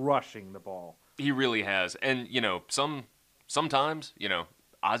crushing the ball. He really has, and sometimes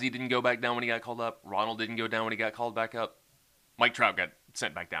Ozzie didn't go back down when he got called up. Ronald didn't go down when he got called back up. Mike Trout got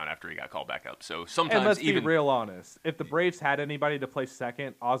sent back down after he got called back up. So sometimes, and let's be real honest, if the Braves had anybody to play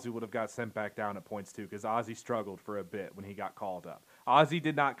second, Ozzie would have got sent back down at points too, because Ozzie struggled for a bit when he got called up. Ozzie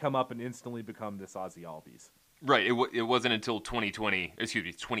did not come up and instantly become this Ozzie Albies. Right. It wasn't until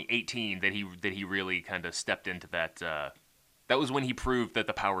 2018 that he really kind of stepped into that. That was when he proved that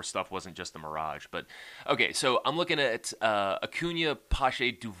the power stuff wasn't just a mirage. But okay, so I'm looking at Acuna,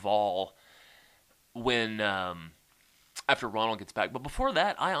 Pache, Duvall when. After Ronald gets back. But before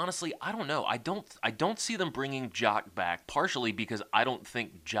that, I don't know. I don't see them bringing Jock back, partially because I don't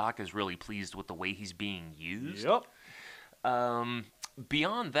think Jock is really pleased with the way he's being used. Yep.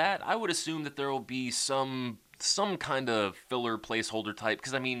 Beyond that, I would assume that there will be some kind of filler placeholder type,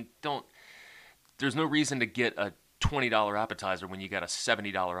 because, I mean, there's no reason to get a $20 appetizer when you got a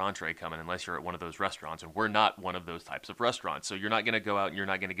 $70 entree coming, unless you're at one of those restaurants, and we're not one of those types of restaurants. So you're not going to go out and you're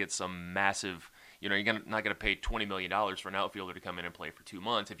not going to get some massive, you're not going to pay $20 million for an outfielder to come in and play for 2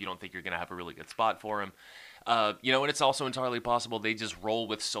 months if you don't think you're going to have a really good spot for him. And it's also entirely possible they just roll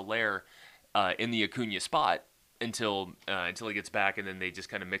with Soler in the Acuna spot until he gets back, and then they just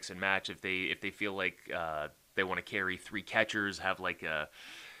kind of mix and match if they feel like they want to carry 3 catchers, have like a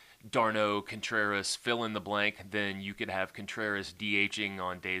Darno, Contreras, fill in the blank, then you could have Contreras DHing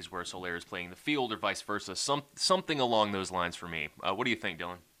on days where Soler is playing the field, or vice versa. Something along those lines for me. What do you think,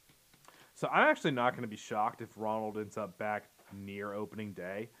 Dylan? So I'm actually not going to be shocked if Ronald ends up back near opening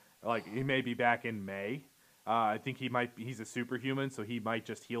day. Like, he may be back in May. I think he's a superhuman, so he might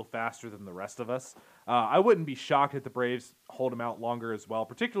just heal faster than the rest of us. I wouldn't be shocked if the Braves hold him out longer as well,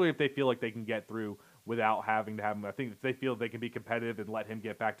 particularly if they feel like they can get through without having to have him. I think if they feel they can be competitive and let him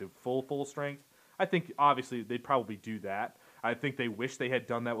get back to full strength, I think obviously they'd probably do that. I think they wish they had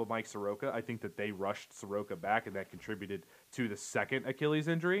done that with Mike Soroka. I think that they rushed Soroka back, and that contributed to the second Achilles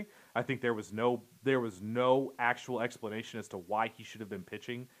injury. I think there was no actual explanation as to why he should have been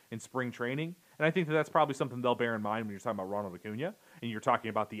pitching in spring training, and I think that that's probably something they'll bear in mind when you're talking about Ronald Acuna and you're talking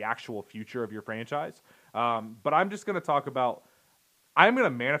about the actual future of your franchise. But I'm just going to talk about. I'm going to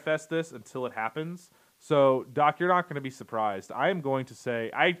manifest this until it happens. So, Doc, you're not going to be surprised. I am going to say,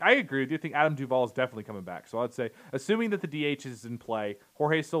 I agree with you. I think Adam Duvall is definitely coming back. So, I'd say, assuming that the DH is in play,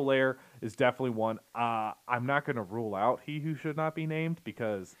 Jorge Soler is definitely one. I'm not going to rule out he who should not be named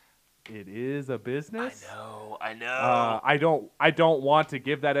because it is a business. I know. I don't want to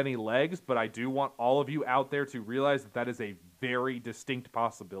give that any legs, but I do want all of you out there to realize that is a very distinct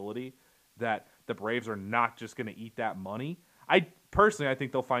possibility that the Braves are not just going to eat that money. Personally, I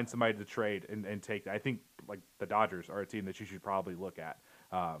think they'll find somebody to trade and take. I think like the Dodgers are a team that you should probably look at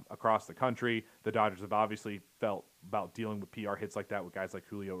across the country. The Dodgers have obviously felt about dealing with PR hits like that with guys like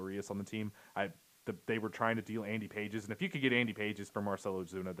Julio Urias on the team. They were trying to deal Andy Pages, and if you could get Andy Pages for Marcell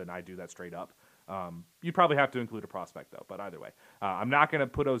Ozuna, then I do that straight up. You probably have to include a prospect though, but either way, I'm not going to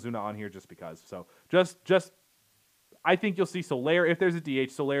put Ozuna on here just because. So just. I think you'll see Soler. If there's a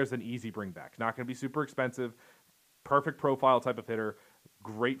DH, Soler is an easy bring back. Not going to be super expensive. Perfect profile type of hitter.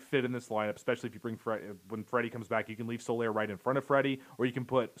 Great fit in this lineup, especially if you bring when Freddie comes back. You can leave Soler right in front of Freddie, or you can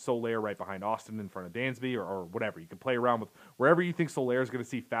put Soler right behind Austin in front of Dansby, or whatever. You can play around with wherever you think Soler is going to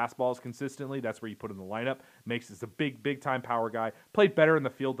see fastballs consistently. That's where you put in the lineup. It's a big time power guy. Played better in the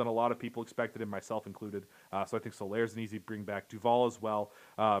field than a lot of people expected, and myself included. So I think Soler is an easy bring back. Duvall as well.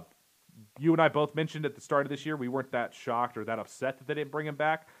 You and I both mentioned at the start of this year we weren't that shocked or that upset that they didn't bring him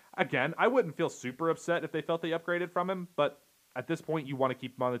back. Again, I wouldn't feel super upset if they felt they upgraded from him, but at this point, you want to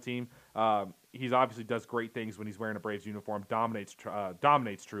keep him on the team. He's obviously does great things when he's wearing a Braves uniform, dominates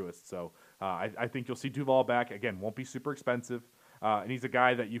Truist. So I think you'll see Duvall back. Again, won't be super expensive. And he's a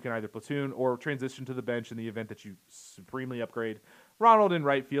guy that you can either platoon or transition to the bench in the event that you supremely upgrade. Ronald in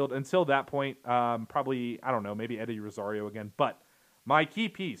right field. Until that point, probably, I don't know, maybe Eddie Rosario again. But my key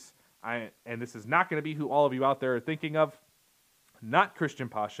piece, and this is not going to be who all of you out there are thinking of, not Christian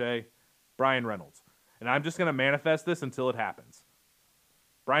Pache, Brian Reynolds. And I'm just going to manifest this until it happens.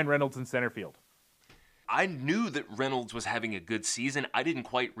 Brian Reynolds in center field. I knew that Reynolds was having a good season. I didn't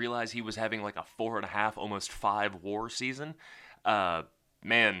quite realize he was having like a 4.5, almost 5 WAR season.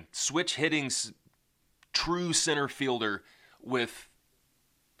 Man, switch hitting's true center fielder with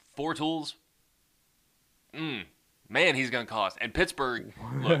 4 tools. Man, he's going to cost. And Pittsburgh,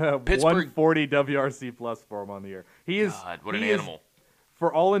 look, 140 WRC plus for him on the year. God, what an animal.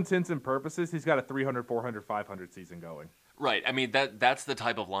 For all intents and purposes, he's got a 300, 400, 500 season going. Right. I mean, that's the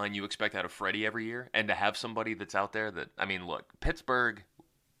type of line you expect out of Freddie every year. And to have somebody that's out there that, I mean, look, Pittsburgh's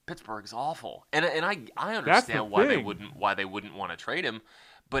awful. And I understand why they wouldn't want to trade him.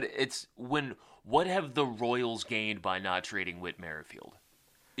 But it's what have the Royals gained by not trading Whit Merrifield?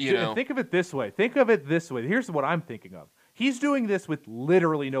 You know? Think of it this way. Here's what I'm thinking of. He's doing this with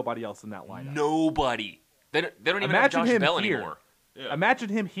literally nobody else in that lineup. Nobody. They don't even have Josh Bell anymore. Yeah. Imagine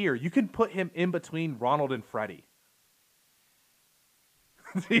him here. You can put him in between Ronald and Freddie.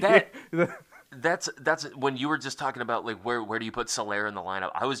 That's when you were just talking about like where do you put Soler in the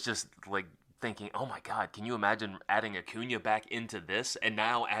lineup? I was just like thinking, oh my God, can you imagine adding Acuna back into this and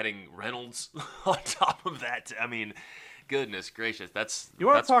now adding Reynolds on top of that? I mean, goodness gracious, that's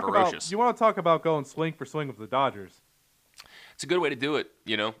ferocious. You want to talk about going swing for swing with the Dodgers? It's a good way to do it,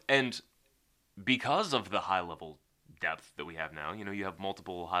 and because of the high level depth that we have now, you have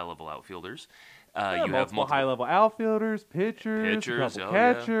multiple high level outfielders. You have multiple high level outfielders, pitchers, a couple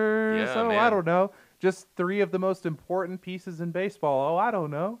catchers. Yeah, I don't know. Just 3 of the most important pieces in baseball. I don't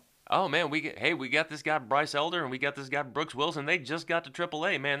know. Oh man, we got this guy Bryce Elder and we got this guy Brooks Wilson. They just got to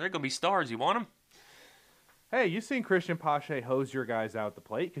AAA. Man, they're gonna be stars. You want them? Hey, you've seen Christian Pache hose your guys out the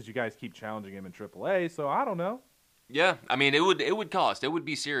plate because you guys keep challenging him in AAA. So I don't know. Yeah, I mean, it would cost. It would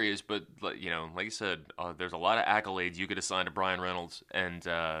be serious, but, like you said, there's a lot of accolades you could assign to Brian Reynolds, and,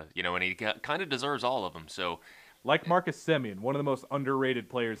 and he kind of deserves all of them, so. Like Marcus Semien, one of the most underrated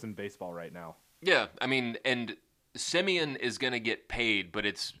players in baseball right now. Yeah, I mean, and Semien is going to get paid, but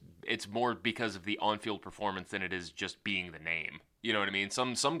it's more because of the on-field performance than it is just being the name. You know what I mean?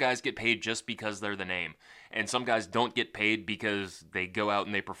 Some guys get paid just because they're the name, and some guys don't get paid because they go out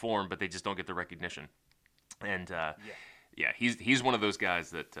and they perform, but they just don't get the recognition. And he's one of those guys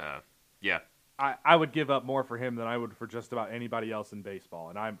that I would give up more for him than I would for just about anybody else in baseball,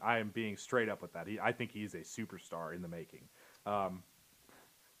 and I am being straight up with that. I think he's a superstar in the making.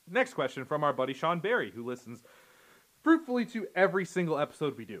 Next question from our buddy Sean Barry, who listens fruitfully to every single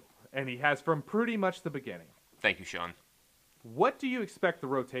episode we do, and he has from pretty much the beginning. Thank you, Sean. What do you expect the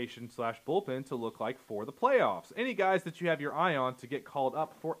rotation / bullpen to look like for the playoffs? Any guys that you have your eye on to get called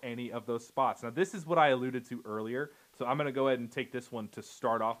up for any of those spots? Now, this is what I alluded to earlier, so I'm going to go ahead and take this one to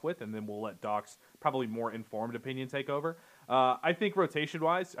start off with, and then we'll let Doc's probably more informed opinion take over. I think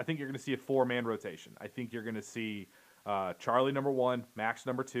rotation-wise, I think you're going to see a 4-man rotation. I think you're going to see Charlie number 1, Max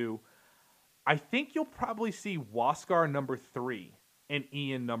number 2. I think you'll probably see Huascar number 3 and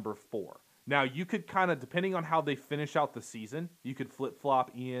Ian number 4. Now, you could kind of, depending on how they finish out the season, you could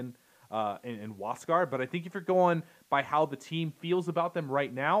flip-flop Ian and Huascar. But I think if you're going by how the team feels about them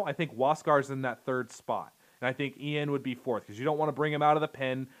right now, I think Huascar's in that 3rd spot. And I think Ian would be 4th because you don't want to bring him out of the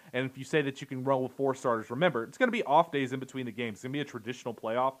pen. And if you say that you can run with 4 starters, remember, it's going to be off days in between the games. It's going to be a traditional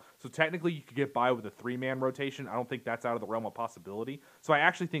playoff. So technically, you could get by with a 3-man rotation. I don't think that's out of the realm of possibility. So I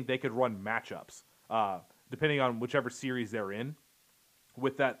actually think they could run matchups depending on whichever series they're in.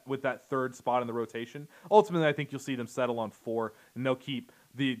 With that 3rd spot in the rotation. Ultimately, I think you'll see them settle on 4, and they'll keep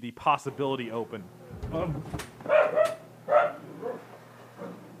the possibility open.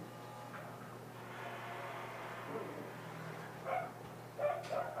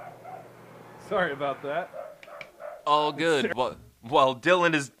 Sorry about that. All good. While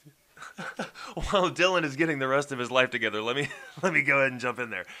Dylan is getting the rest of his life together, let me go ahead and jump in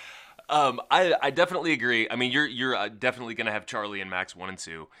there. I definitely agree. I mean, you're definitely going to have Charlie and Max 1 and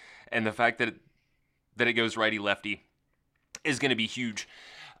 2, and the fact that it goes righty lefty is going to be huge.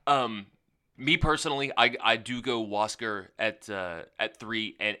 Me personally, I do go Huascar at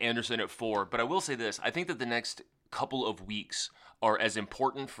 3 and Anderson at 4, but I will say this: I think that the next couple of weeks are as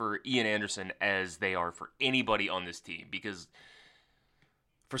important for Ian Anderson as they are for anybody on this team, because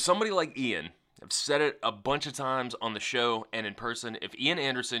for somebody like Ian, I've said it a bunch of times on the show and in person, if Ian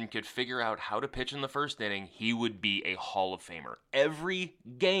Anderson could figure out how to pitch in the 1st inning, he would be a Hall of Famer. Every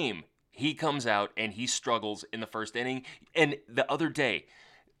game he comes out and he struggles in the 1st inning. And the other day,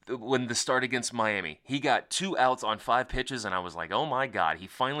 when the start against Miami, he got 2 outs on 5 pitches, and I was like, oh my God, he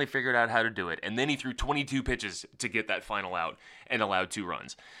finally figured out how to do it. And then he threw 22 pitches to get that final out and allowed 2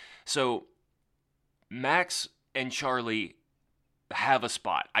 runs. So Max and Charlie have a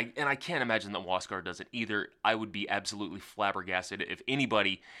spot. I can't imagine that Huascar doesn't either. I would be absolutely flabbergasted if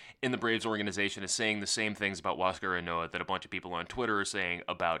anybody in the Braves organization is saying the same things about Huascar and Noah that a bunch of people on Twitter are saying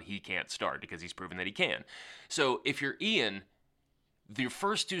about he can't start, because he's proven that he can. So if you're Ian, the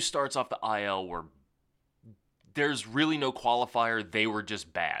first 2 starts off the IL were, there's really no qualifier. They were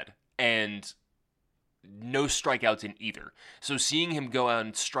just bad. And no strikeouts in either. So seeing him go out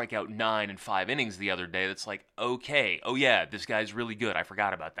and strike out 9 in 5 innings the other day, that's like, okay, oh yeah, this guy's really good. I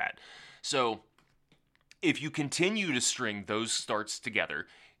forgot about that. So if you continue to string those starts together,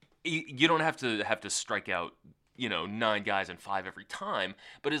 you don't have to strike out, 9 guys in 5 every time,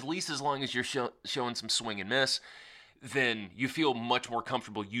 but at least as long as you're showing some swing and miss, then you feel much more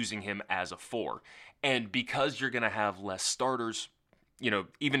comfortable using him as a 4. And because you're going to have less starters,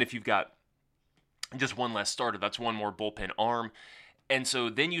 even if you've got just 1 less starter, that's 1 more bullpen arm. And so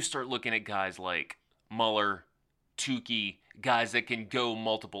then you start looking at guys like Muller, Tukey, guys that can go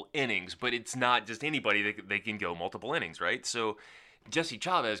multiple innings, but it's not just anybody that they can go multiple innings, right? So Jesse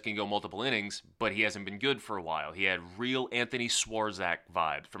Chavez can go multiple innings, but he hasn't been good for a while. He had real Anthony Swarzak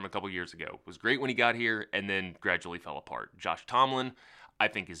vibes from a couple years ago. Was great when he got here and then gradually fell apart. Josh Tomlin, I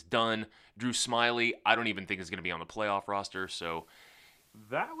think, is done. Drew Smiley, I don't even think is going to be on the playoff roster, so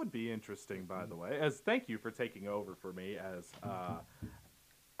that would be interesting, by the way. Thank you for taking over for me.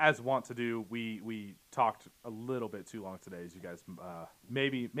 As wont to do, we talked a little bit too long today, as you guys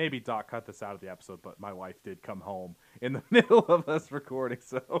maybe Doc cut this out of the episode, but my wife did come home in the middle of us recording,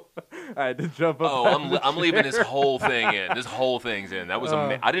 so I had to jump up. Oh, I'm leaving this whole thing in. This whole thing's in. That was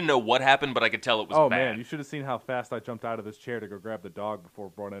I didn't know what happened, but I could tell it was bad. Oh man, you should have seen how fast I jumped out of this chair to go grab the dog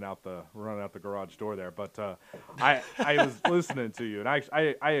before running out the garage door there. But I was listening to you, and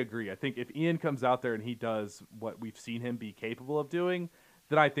I agree. I think if Ian comes out there and he does what we've seen him be capable of doing,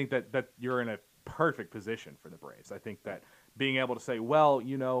 then I think that you're in a perfect position for the Braves. I think that being able to say, well,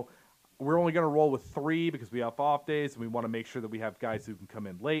 we're only going to roll with 3 because we have off days, and we want to make sure that we have guys who can come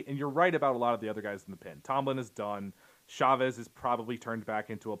in late. And you're right about a lot of the other guys in the pen. Tomlin is done. Chavez is probably turned back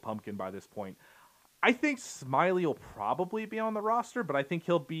into a pumpkin by this point. I think Smiley will probably be on the roster, but I think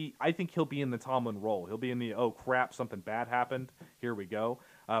he'll be in the Tomlin role. He'll be in the, oh crap, something bad happened, here we go.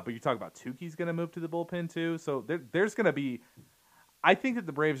 But you talk about Tukey's going to move to the bullpen too. So there's going to be, I think that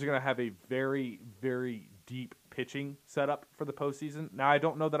the Braves are going to have a very, very deep pitching setup for the postseason. Now, I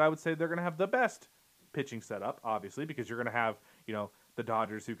don't know that I would say they're going to have the best pitching setup, obviously, because you're going to have, the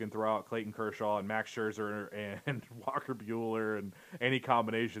Dodgers who can throw out Clayton Kershaw and Max Scherzer and Walker Buehler and any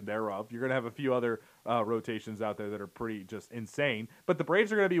combination thereof. You're going to have a few other rotations out there that are pretty just insane. But the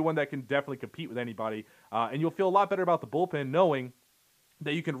Braves are going to be one that can definitely compete with anybody. And you'll feel a lot better about the bullpen knowing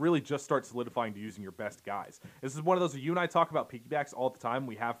that you can really just start solidifying to using your best guys. This is one of those, you and I talk about piggybacks all the time.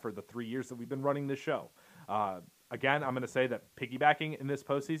 We have for the 3 years that we've been running this show. Again, I'm going to say that piggybacking in this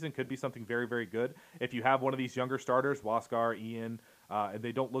postseason could be something very, very good. If you have one of these younger starters, Huascar, Ian, and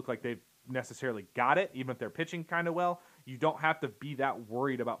they don't look like they've necessarily got it, even if they're pitching kind of well, you don't have to be that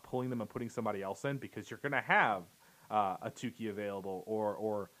worried about pulling them and putting somebody else in because you're going to have a Tukey available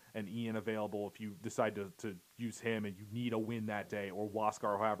or an Ian available if you decide to use him and you need a win that day, or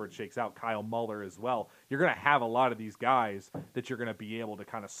Huascar, however it shakes out, Kyle Muller as well. You're going to have a lot of these guys that you're going to be able to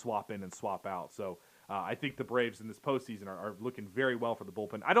kind of swap in and swap out. So I think the Braves in this postseason are looking very well for the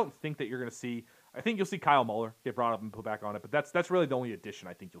bullpen. I don't think that you're going to see – I think you'll see Kyle Muller get brought up and put back on it, but that's really the only addition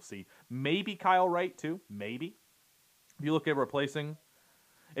I think you'll see. Maybe Kyle Wright too, maybe. If you look at replacing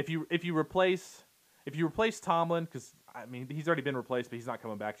 – if you replace Tomlin, because, I mean, he's already been replaced, but he's not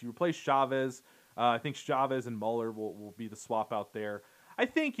coming back. So you replace Chavez. I think Chavez and Muller will be the swap out there. I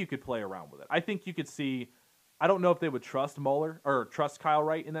think you could play around with it. I think you could see – I don't know if they would trust Muller or trust Kyle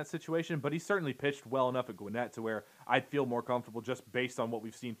Wright in that situation, but he certainly pitched well enough at Gwinnett to where I'd feel more comfortable just based on what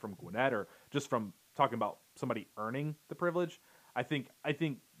we've seen from Gwinnett or just from talking about somebody earning the privilege. I think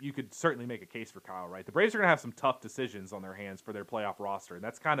you could certainly make a case for Kyle Wright. The Braves are going to have some tough decisions on their hands for their playoff roster, and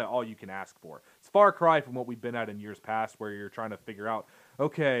that's kind of all you can ask for. It's a far cry from what we've been at in years past where you're trying to figure out,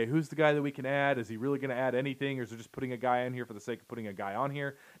 okay, who's the guy that we can add? Is he really going to add anything, or is it just putting a guy in here for the sake of putting a guy on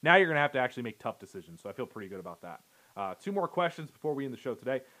here? Now you're going to have to actually make tough decisions, so I feel pretty good about that. Two more questions before we end the show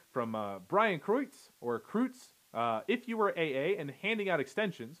today from Brian Kreutz, or Kreutz. If you were AA and handing out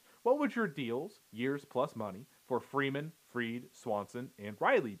extensions, what would your deals, years plus money, for Freeman, Fried, Swanson, and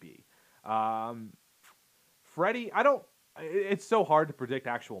Riley be? Freddie, it's so hard to predict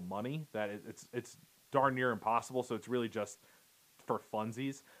actual money that it's darn near impossible, so it's really just for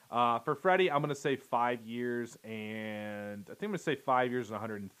funsies. For Freddie, I'm going to say 5 years, and I think I'm going to say 5 years and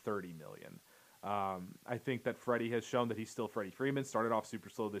 $130 million. I think that Freddie has shown that he's still Freddie Freeman. Started off super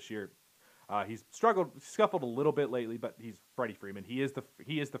slow this year. He's scuffled a little bit lately, but he's Freddie Freeman. He is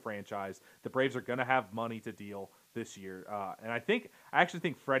the franchise. The Braves are going to have money to deal this year, and I actually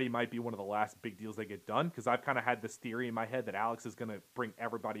think Freddie might be one of the last big deals they get done because I've kind of had this theory in my head that Alex is going to bring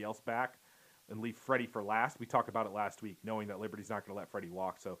everybody else back and leave Freddie for last. We talked about it last week, knowing that Liberty's not going to let Freddie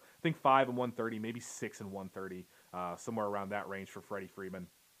walk. So I think 5 and 130, maybe 6 and 130, somewhere around that range for Freddie Freeman.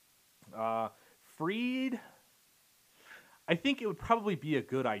 Fried, I think it would probably be a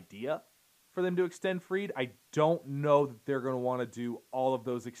good idea for them to extend Fried. I don't know that they're going to want to do all of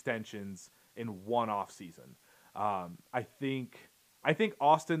those extensions in one off season. I think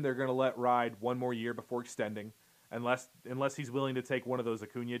Austin they're going to let ride one more year before extending, unless he's willing to take one of those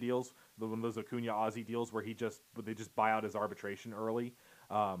Acuna deals, one of those Acuna Ozzie deals where they just buy out his arbitration early.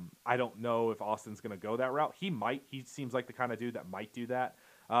 I don't know if Austin's going to go that route. He might. He seems like the kind of dude that might do that.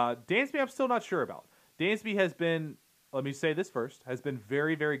 Dansby, I'm still not sure about. Dansby has been, let me say this first, has been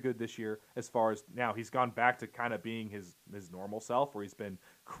very, very good this year as far as now he's gone back to kind of being his normal self where he's been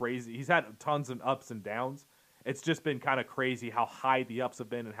crazy. He's had tons of ups and downs. It's just been kind of crazy how high the ups have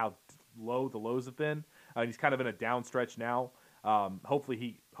been and how low the lows have been. He's kind of in a down stretch now. Hopefully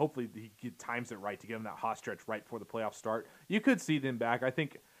he times it right to get him that hot stretch right before the playoffs start. You could see them back. I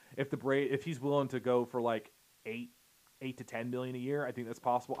think if he's willing to go for like 8 to 10 million a year, I think that's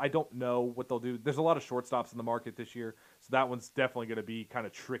possible. I don't know what they'll do. There's a lot of shortstops in the market this year, so that one's definitely going to be kind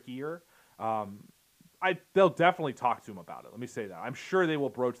of trickier. They'll definitely talk to him about it. Let me say that. I'm sure they will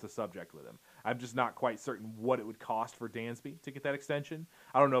broach the subject with him. I'm just not quite certain what it would cost for Dansby to get that extension.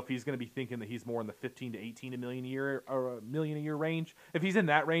 I don't know if he's going to be thinking that he's more in the 15 to 18 million a year or $1 million a year range. If he's in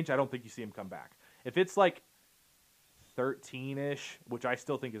that range, I don't think you see him come back. If it's like 13-ish, which I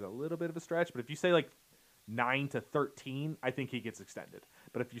still think is a little bit of a stretch, but if you say like 9 to 13, I think he gets extended.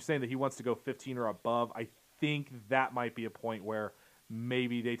 But if you're saying that he wants to go 15 or above, I think that might be a point where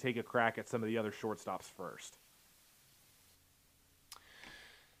maybe they take a crack at some of the other shortstops first.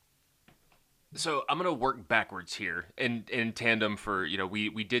 So I'm going to work backwards here in tandem for,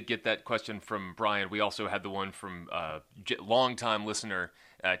 we did get that question from Brian. We also had the one from longtime listener,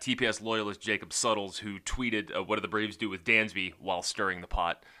 TPS loyalist Jacob Suttles, who tweeted, what do the Braves do with Dansby while stirring the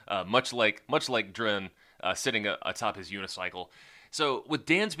pot? Much like Dren sitting atop his unicycle. So with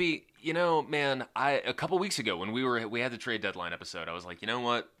Dansby, man, a couple weeks ago when we had the trade deadline episode, I was like, you know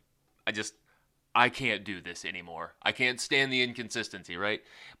what? I can't do this anymore. I can't stand the inconsistency, right?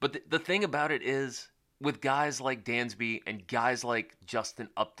 But the thing about it is, with guys like Dansby and guys like Justin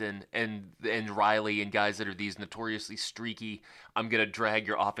Upton and Riley and guys that are these notoriously streaky, I'm going to drag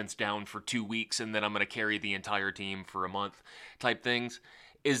your offense down for 2 weeks and then I'm going to carry the entire team for a month type things,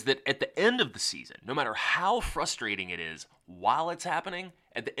 is that at the end of the season, no matter how frustrating it is while it's happening,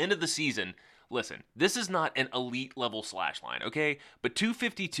 at the end of the season, listen, this is not an elite level slash line, okay? But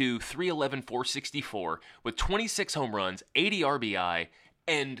 252, 311, 464 with 26 home runs, 80 RBI,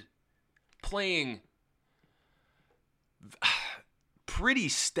 and playing pretty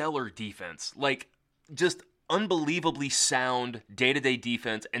stellar defense. Like, just unbelievably sound day-to-day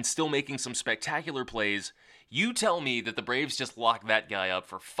defense and still making some spectacular plays. You tell me that the Braves just locked that guy up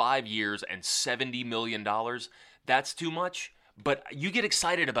for 5 years and $70 million. That's too much. But you get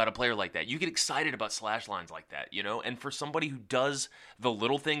excited about a player like that. You get excited about slash lines like that, And for somebody who does the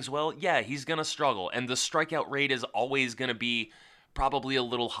little things well, yeah, he's going to struggle. And the strikeout rate is always going to be probably a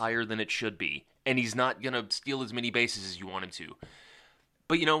little higher than it should be. And he's not going to steal as many bases as you want him to.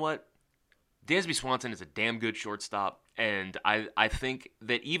 But you know what? Dansby Swanson is a damn good shortstop. And I think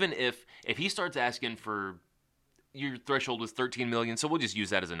that even if he starts asking for, your threshold was $13 million, so we'll just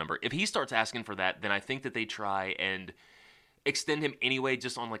use that as a number. If he starts asking for that, then I think that they try and extend him anyway,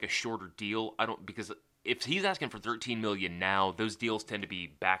 just on like a shorter deal. Because if he's asking for $13 million now, those deals tend to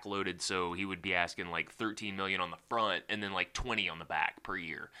be backloaded, so he would be asking like $13 million on the front and then like 20 on the back per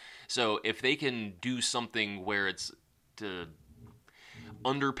year. So if they can do something where it's to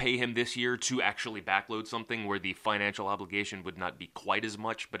underpay him this year to actually backload something where the financial obligation would not be quite as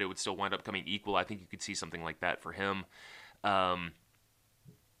much, but it would still wind up coming equal, I think you could see something like that for him.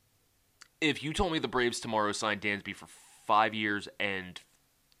 If you told me the Braves tomorrow signed Dansby for 5 years and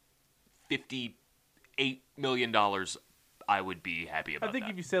 $58 million, I would be happy about that. I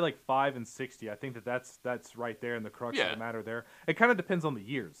think if you say like 5 and 60, I think that's right there in the crux of the matter there. It kind of depends on the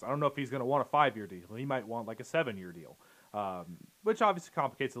years. I don't know if he's going to want a 5-year deal. He might want like a 7-year deal, which obviously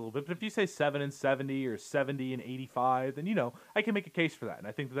complicates it a little bit. But if you say 7 and 70 or 70 and 85, then, I can make a case for that. And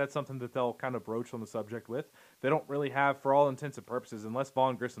I think that's something that they'll kind of broach on the subject with. They don't really have, for all intents and purposes, unless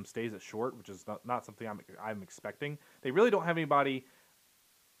Vaughn Grissom stays at short, which is not something I'm expecting, they really don't have anybody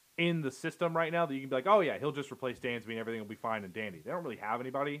in the system right now that you can be like, oh yeah, he'll just replace Dansby and everything will be fine and dandy. They don't really have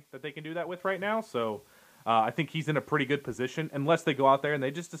anybody that they can do that with right now, so I think he's in a pretty good position, unless they go out there and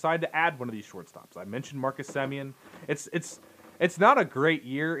they just decide to add one of these shortstops. I mentioned Marcus Semien. It's not a great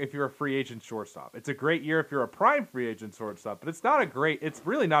year if you're a free agent shortstop. It's a great year if you're a prime free agent shortstop, but it's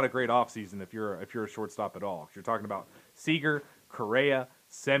really not a great offseason if you're a shortstop at all. If you're talking about Seager, Correa,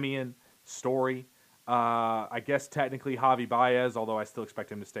 Semien, Story, I guess technically Javi Baez, although I still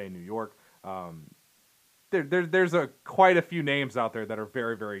expect him to stay in New York. There's quite a few names out there that are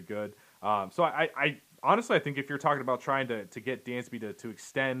very, very good. So I honestly, I think if you're talking about trying to get Dansby to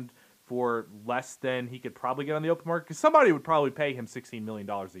extend for less than he could probably get on the open market, because somebody would probably pay him $16 million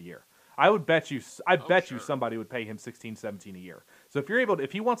a year. I bet you somebody would pay him 16, 17 a year. So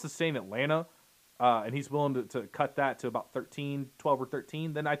if he wants to stay in Atlanta, and he's willing to cut that to about 12 or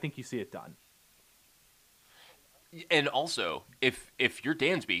 13, then I think you see it done. And also, if you're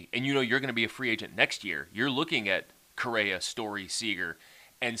Dansby and you're going to be a free agent next year, you're looking at Correa, Story, Seager,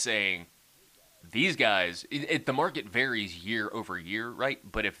 and saying, these guys, the market varies year over year, right?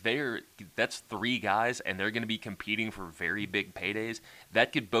 But if that's 3 guys and they're going to be competing for very big paydays,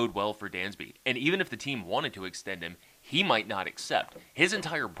 that could bode well for Dansby. And even if the team wanted to extend him, he might not accept. His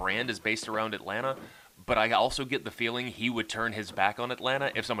entire brand is based around Atlanta, but I also get the feeling he would turn his back on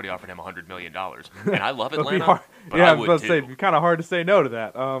Atlanta if somebody offered him $100 million. And I love Atlanta, but yeah, I would too. It'd be kind of hard to say no to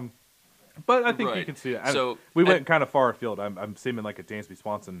that. But I think you can see it. So we went kind of far afield. I'm seeming like a Dansby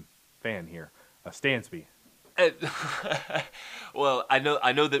Swanson fan here. Stansby. Well, I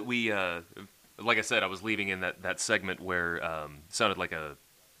know that we, like I said, I was leaving in that segment where it sounded like a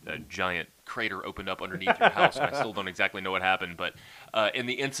giant crater opened up underneath your house. I still don't exactly know what happened, but in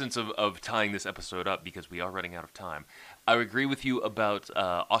the instance of tying this episode up, because we are running out of time, I agree with you about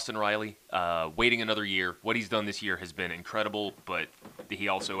Austin Riley waiting another year. What he's done this year has been incredible, but he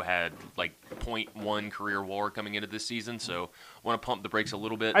also had like 0.1 career WAR coming into this season, so I want to pump the brakes a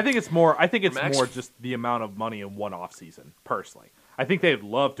little bit. I think it's more just the amount of money in one offseason, personally. I think they'd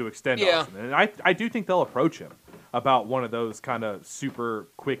love to extend Austin, and I do think they'll approach him about one of those kind of super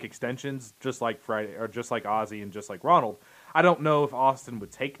quick extensions, just like Friday, or just like Ozzie and just like Ronald. I don't know if Austin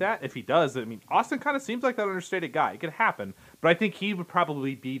would take that. If he does, I mean, Austin kind of seems like that understated guy. It could happen, but I think he would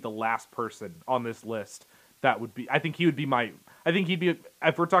probably be the last person on this list that would be. I think he would be I think he'd be,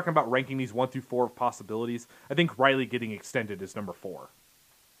 if we're talking about ranking these 1 through 4 possibilities, I think Riley getting extended is number 4.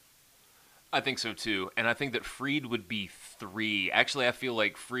 I think so too, and I think that Fried would be 3. Actually, I feel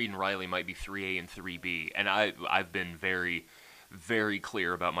like Fried and Riley might be 3A and 3B, and I've been very, very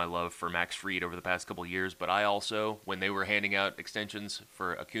clear about my love for Max Fried over the past couple of years, but I also, when they were handing out extensions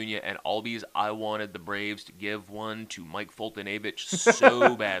for Acuna and Albies, I wanted the Braves to give one to Mike Fulton-Avich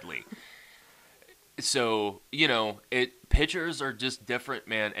so badly. So, pitchers are just different,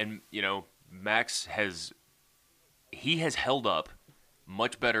 man, and, Max has held up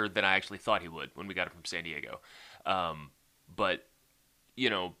much better than I actually thought he would when we got him from San Diego. But,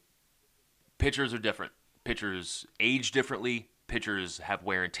 pitchers are different. Pitchers age differently. Pitchers have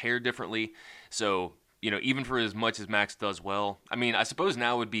wear and tear differently. So, even for as much as Max does well, I mean, I suppose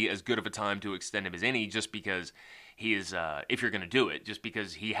now would be as good of a time to extend him as any, just because he is, if you're going to do it, just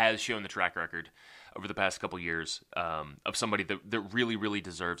because he has shown the track record over the past couple years of somebody that really, really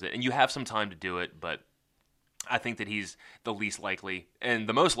deserves it. And you have some time to do it, but I think that he's the least likely, and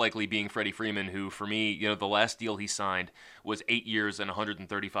the most likely being Freddie Freeman, who, for me, the last deal he signed was 8 years and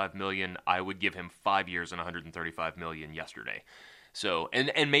 $135 million. I would give him 5 years and $135 million yesterday. So,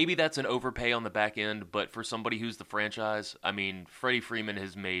 and maybe that's an overpay on the back end, but for somebody who's the franchise, I mean, Freddie Freeman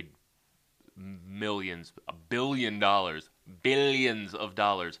has made millions, billions of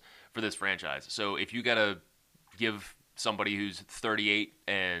dollars for this franchise. So if you got to give somebody who's 38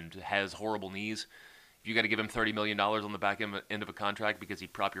 and has horrible knees, if you got to give him $30 million on the back end of a contract because he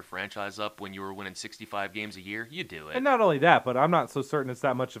propped your franchise up when you were winning 65 games a year, you do it. And not only that, but I'm not so certain it's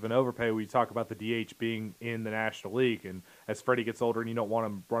that much of an overpay when you talk about the DH being in the National League. And as Freddie gets older and you don't want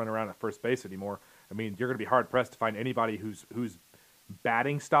him running around at first base anymore, I mean, you're going to be hard-pressed to find anybody whose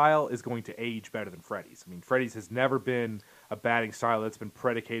batting style is going to age better than Freddie's. I mean, Freddie's has never been a batting style that's been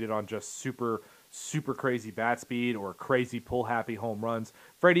predicated on just super crazy bat speed or crazy pull-happy home runs.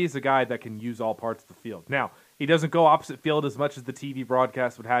 Freddie is a guy that can use all parts of the field. Now, he doesn't go opposite field as much as the TV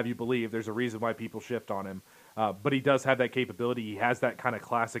broadcast would have you believe. There's a reason why people shift on him. But he does have that capability. He has that kind of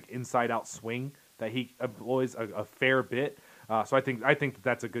classic inside-out swing that he employs a fair bit. So I think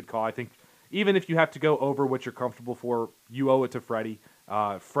that's a good call. I think even if you have to go over what you're comfortable for, you owe it to Freddie.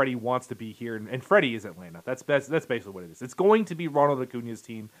 Freddie wants to be here, and Freddie is Atlanta. That's basically what it is. It's going to be Ronald Acuna's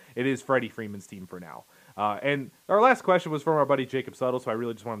team. It is Freddie Freeman's team for now. And our last question was from our buddy Jacob Suttle, so I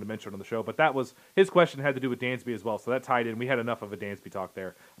really just wanted to mention it on the show. But that was his question had to do with Dansby as well, so that tied in. We had enough of a Dansby talk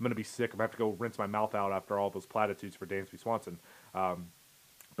there. I'm going to be sick. I'm going to have to go rinse my mouth out after all those platitudes for Dansby Swanson.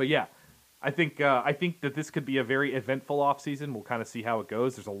 But yeah. I think that this could be a very eventful offseason. We'll kind of see how it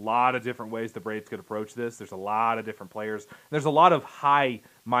goes. There's a lot of different ways the Braves could approach this. There's a lot of different players. There's a lot of high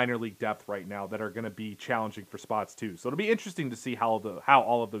minor league depth right now that are going to be challenging for spots too. So it'll be interesting to see how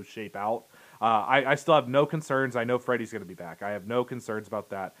all of those shape out. I still have no concerns. I know Freddie's going to be back. I have no concerns about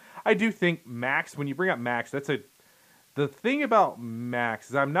that. I do think Max, when you bring up Max, the thing about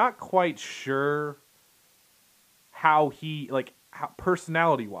Max is I'm not quite sure how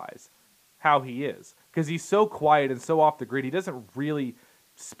personality-wise, how he is, because he's so quiet and so off the grid. He doesn't really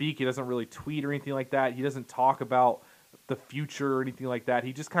speak. He doesn't really tweet or anything like that. He doesn't talk about the future or anything like that.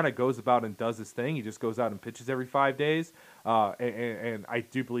 He just kind of goes about and does his thing. He just goes out and pitches every 5 days. And I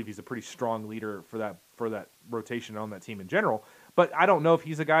do believe he's a pretty strong leader for that rotation on that team in general. But I don't know if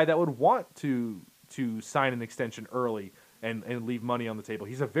he's a guy that would want to sign an extension early and leave money on the table.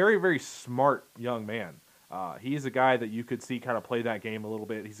 He's a very, very smart young man. He's a guy that you could see kind of play that game a little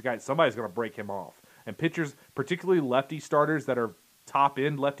bit. He's a guy, somebody's going to break him off. And pitchers, particularly lefty starters that are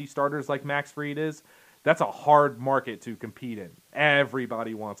top-end lefty starters like Max Fried is, that's a hard market to compete in.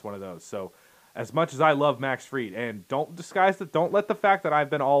 Everybody wants one of those. So as much as I love Max Fried, and don't disguise it, don't let the fact that I've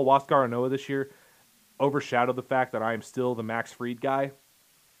been all Huascar Ynoa this year overshadow the fact that I am still the Max Fried guy.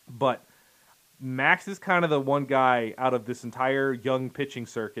 But Max is kind of the one guy out of this entire young pitching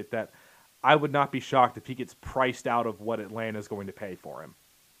circuit that I would not be shocked if he gets priced out of what Atlanta is going to pay for him.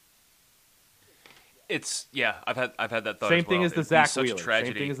 I've had that thought. Same thing as the Zach Wheeler.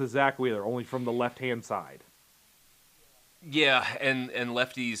 Same thing as the Zach Wheeler, only from the left-hand side. Yeah, and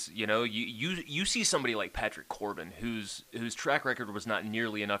lefties, you see somebody like Patrick Corbin, whose track record was not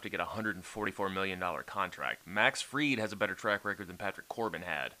nearly enough to get a $144 million contract. Max Fried has a better track record than Patrick Corbin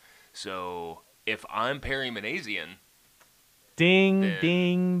had. So if I'm Perry Manazian,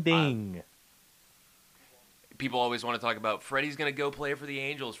 ding. People always want to talk about Freddie's going to go play for the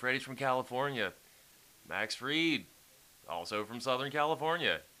Angels. Freddie's from California. Max Fried, also from Southern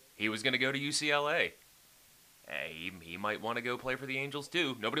California. He was going to go to UCLA. He might want to go play for the Angels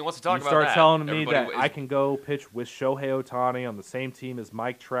too. Nobody wants to talk about that. You start telling me that I can go pitch with Shohei Ohtani on the same team as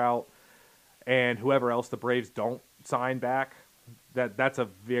Mike Trout and whoever else the Braves don't sign back. that's a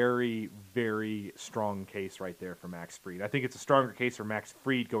very, very strong case right there for Max Fried. I think it's a stronger case for Max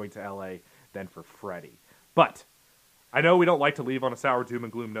Fried going to LA than for Freddie. But I know we don't like to leave on a sour doom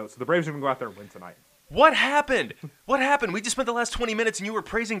and gloom note, so the Braves are going to go out there and win tonight. What happened? What happened? We just spent the last 20 minutes and you were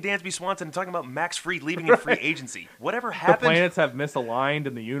praising Dansby Swanson and talking about Max Fried leaving in free agency. Whatever happened? The planets have misaligned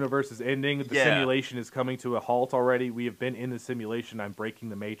and the universe is ending. The simulation is coming to a halt already. We have been in the simulation. I'm breaking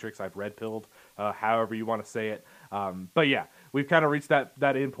the matrix. I've red-pilled, however you want to say it. But yeah, we've kind of reached that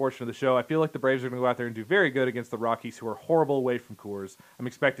end portion of the show. I feel like the Braves are going to go out there and do very good against the Rockies, who are horrible away from Coors. I'm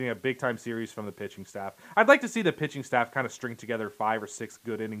expecting a big-time series from the pitching staff. I'd like to see the pitching staff kind of string together 5 or 6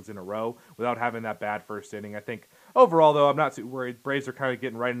 good innings in a row without having that bad first inning. I think overall, though, I'm not too worried. Braves are kind of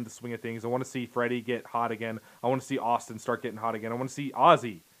getting right into the swing of things. I want to see Freddie get hot again. I want to see Austin start getting hot again. I want to see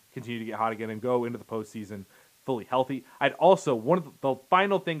Ozzie continue to get hot again and go into the postseason fully healthy. I'd also, the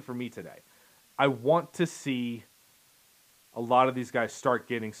final thing for me today, I want to see a lot of these guys start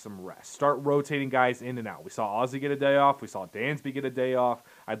getting some rest. Start rotating guys in and out. We saw Ozzie get a day off. We saw Dansby get a day off.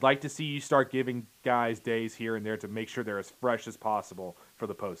 I'd like to see you start giving guys days here and there to make sure they're as fresh as possible for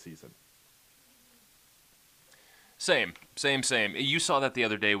the postseason. Same. You saw that the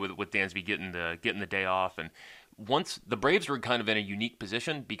other day with Dansby getting the day off, and once the Braves were kind of in a unique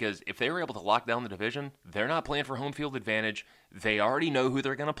position because if they were able to lock down the division, they're not playing for home field advantage. They already know who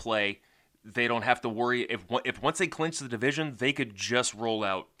they're going to play. They don't have to worry if once they clinch the division, they could just roll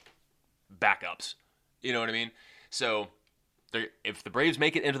out backups. You know what I mean? So if the Braves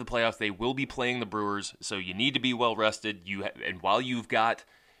make it into the playoffs, they will be playing the Brewers. So you need to be well rested. You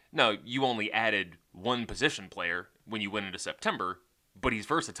only added one position player when you went into September, but he's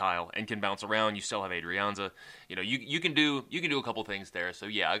versatile and can bounce around. You still have Adrianza. You know, you can do a couple things there. So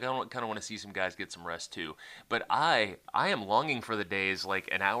yeah, I kind of want to see some guys get some rest too. But I am longing for the days like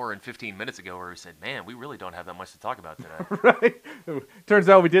an hour and 15 minutes ago where we said, man, we really don't have that much to talk about today. Right. Turns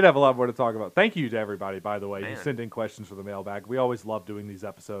out we did have a lot more to talk about. Thank you to everybody, by the way, Man. who sent in questions for the mailbag. We always love doing these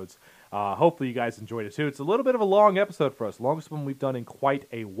episodes. Hopefully you guys enjoyed it too. It's a little bit of a long episode for us. Longest one we've done in quite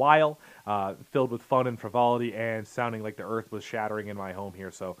a while. Filled with fun and frivolity and sounding like the earth was shattering in my home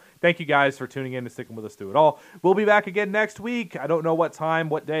here. So thank you guys for tuning in and sticking with us through it all. We'll be back again next week. I don't know what time,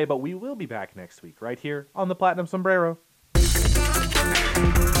 what day, but we will be back next week right here on the Platinum Sombrero.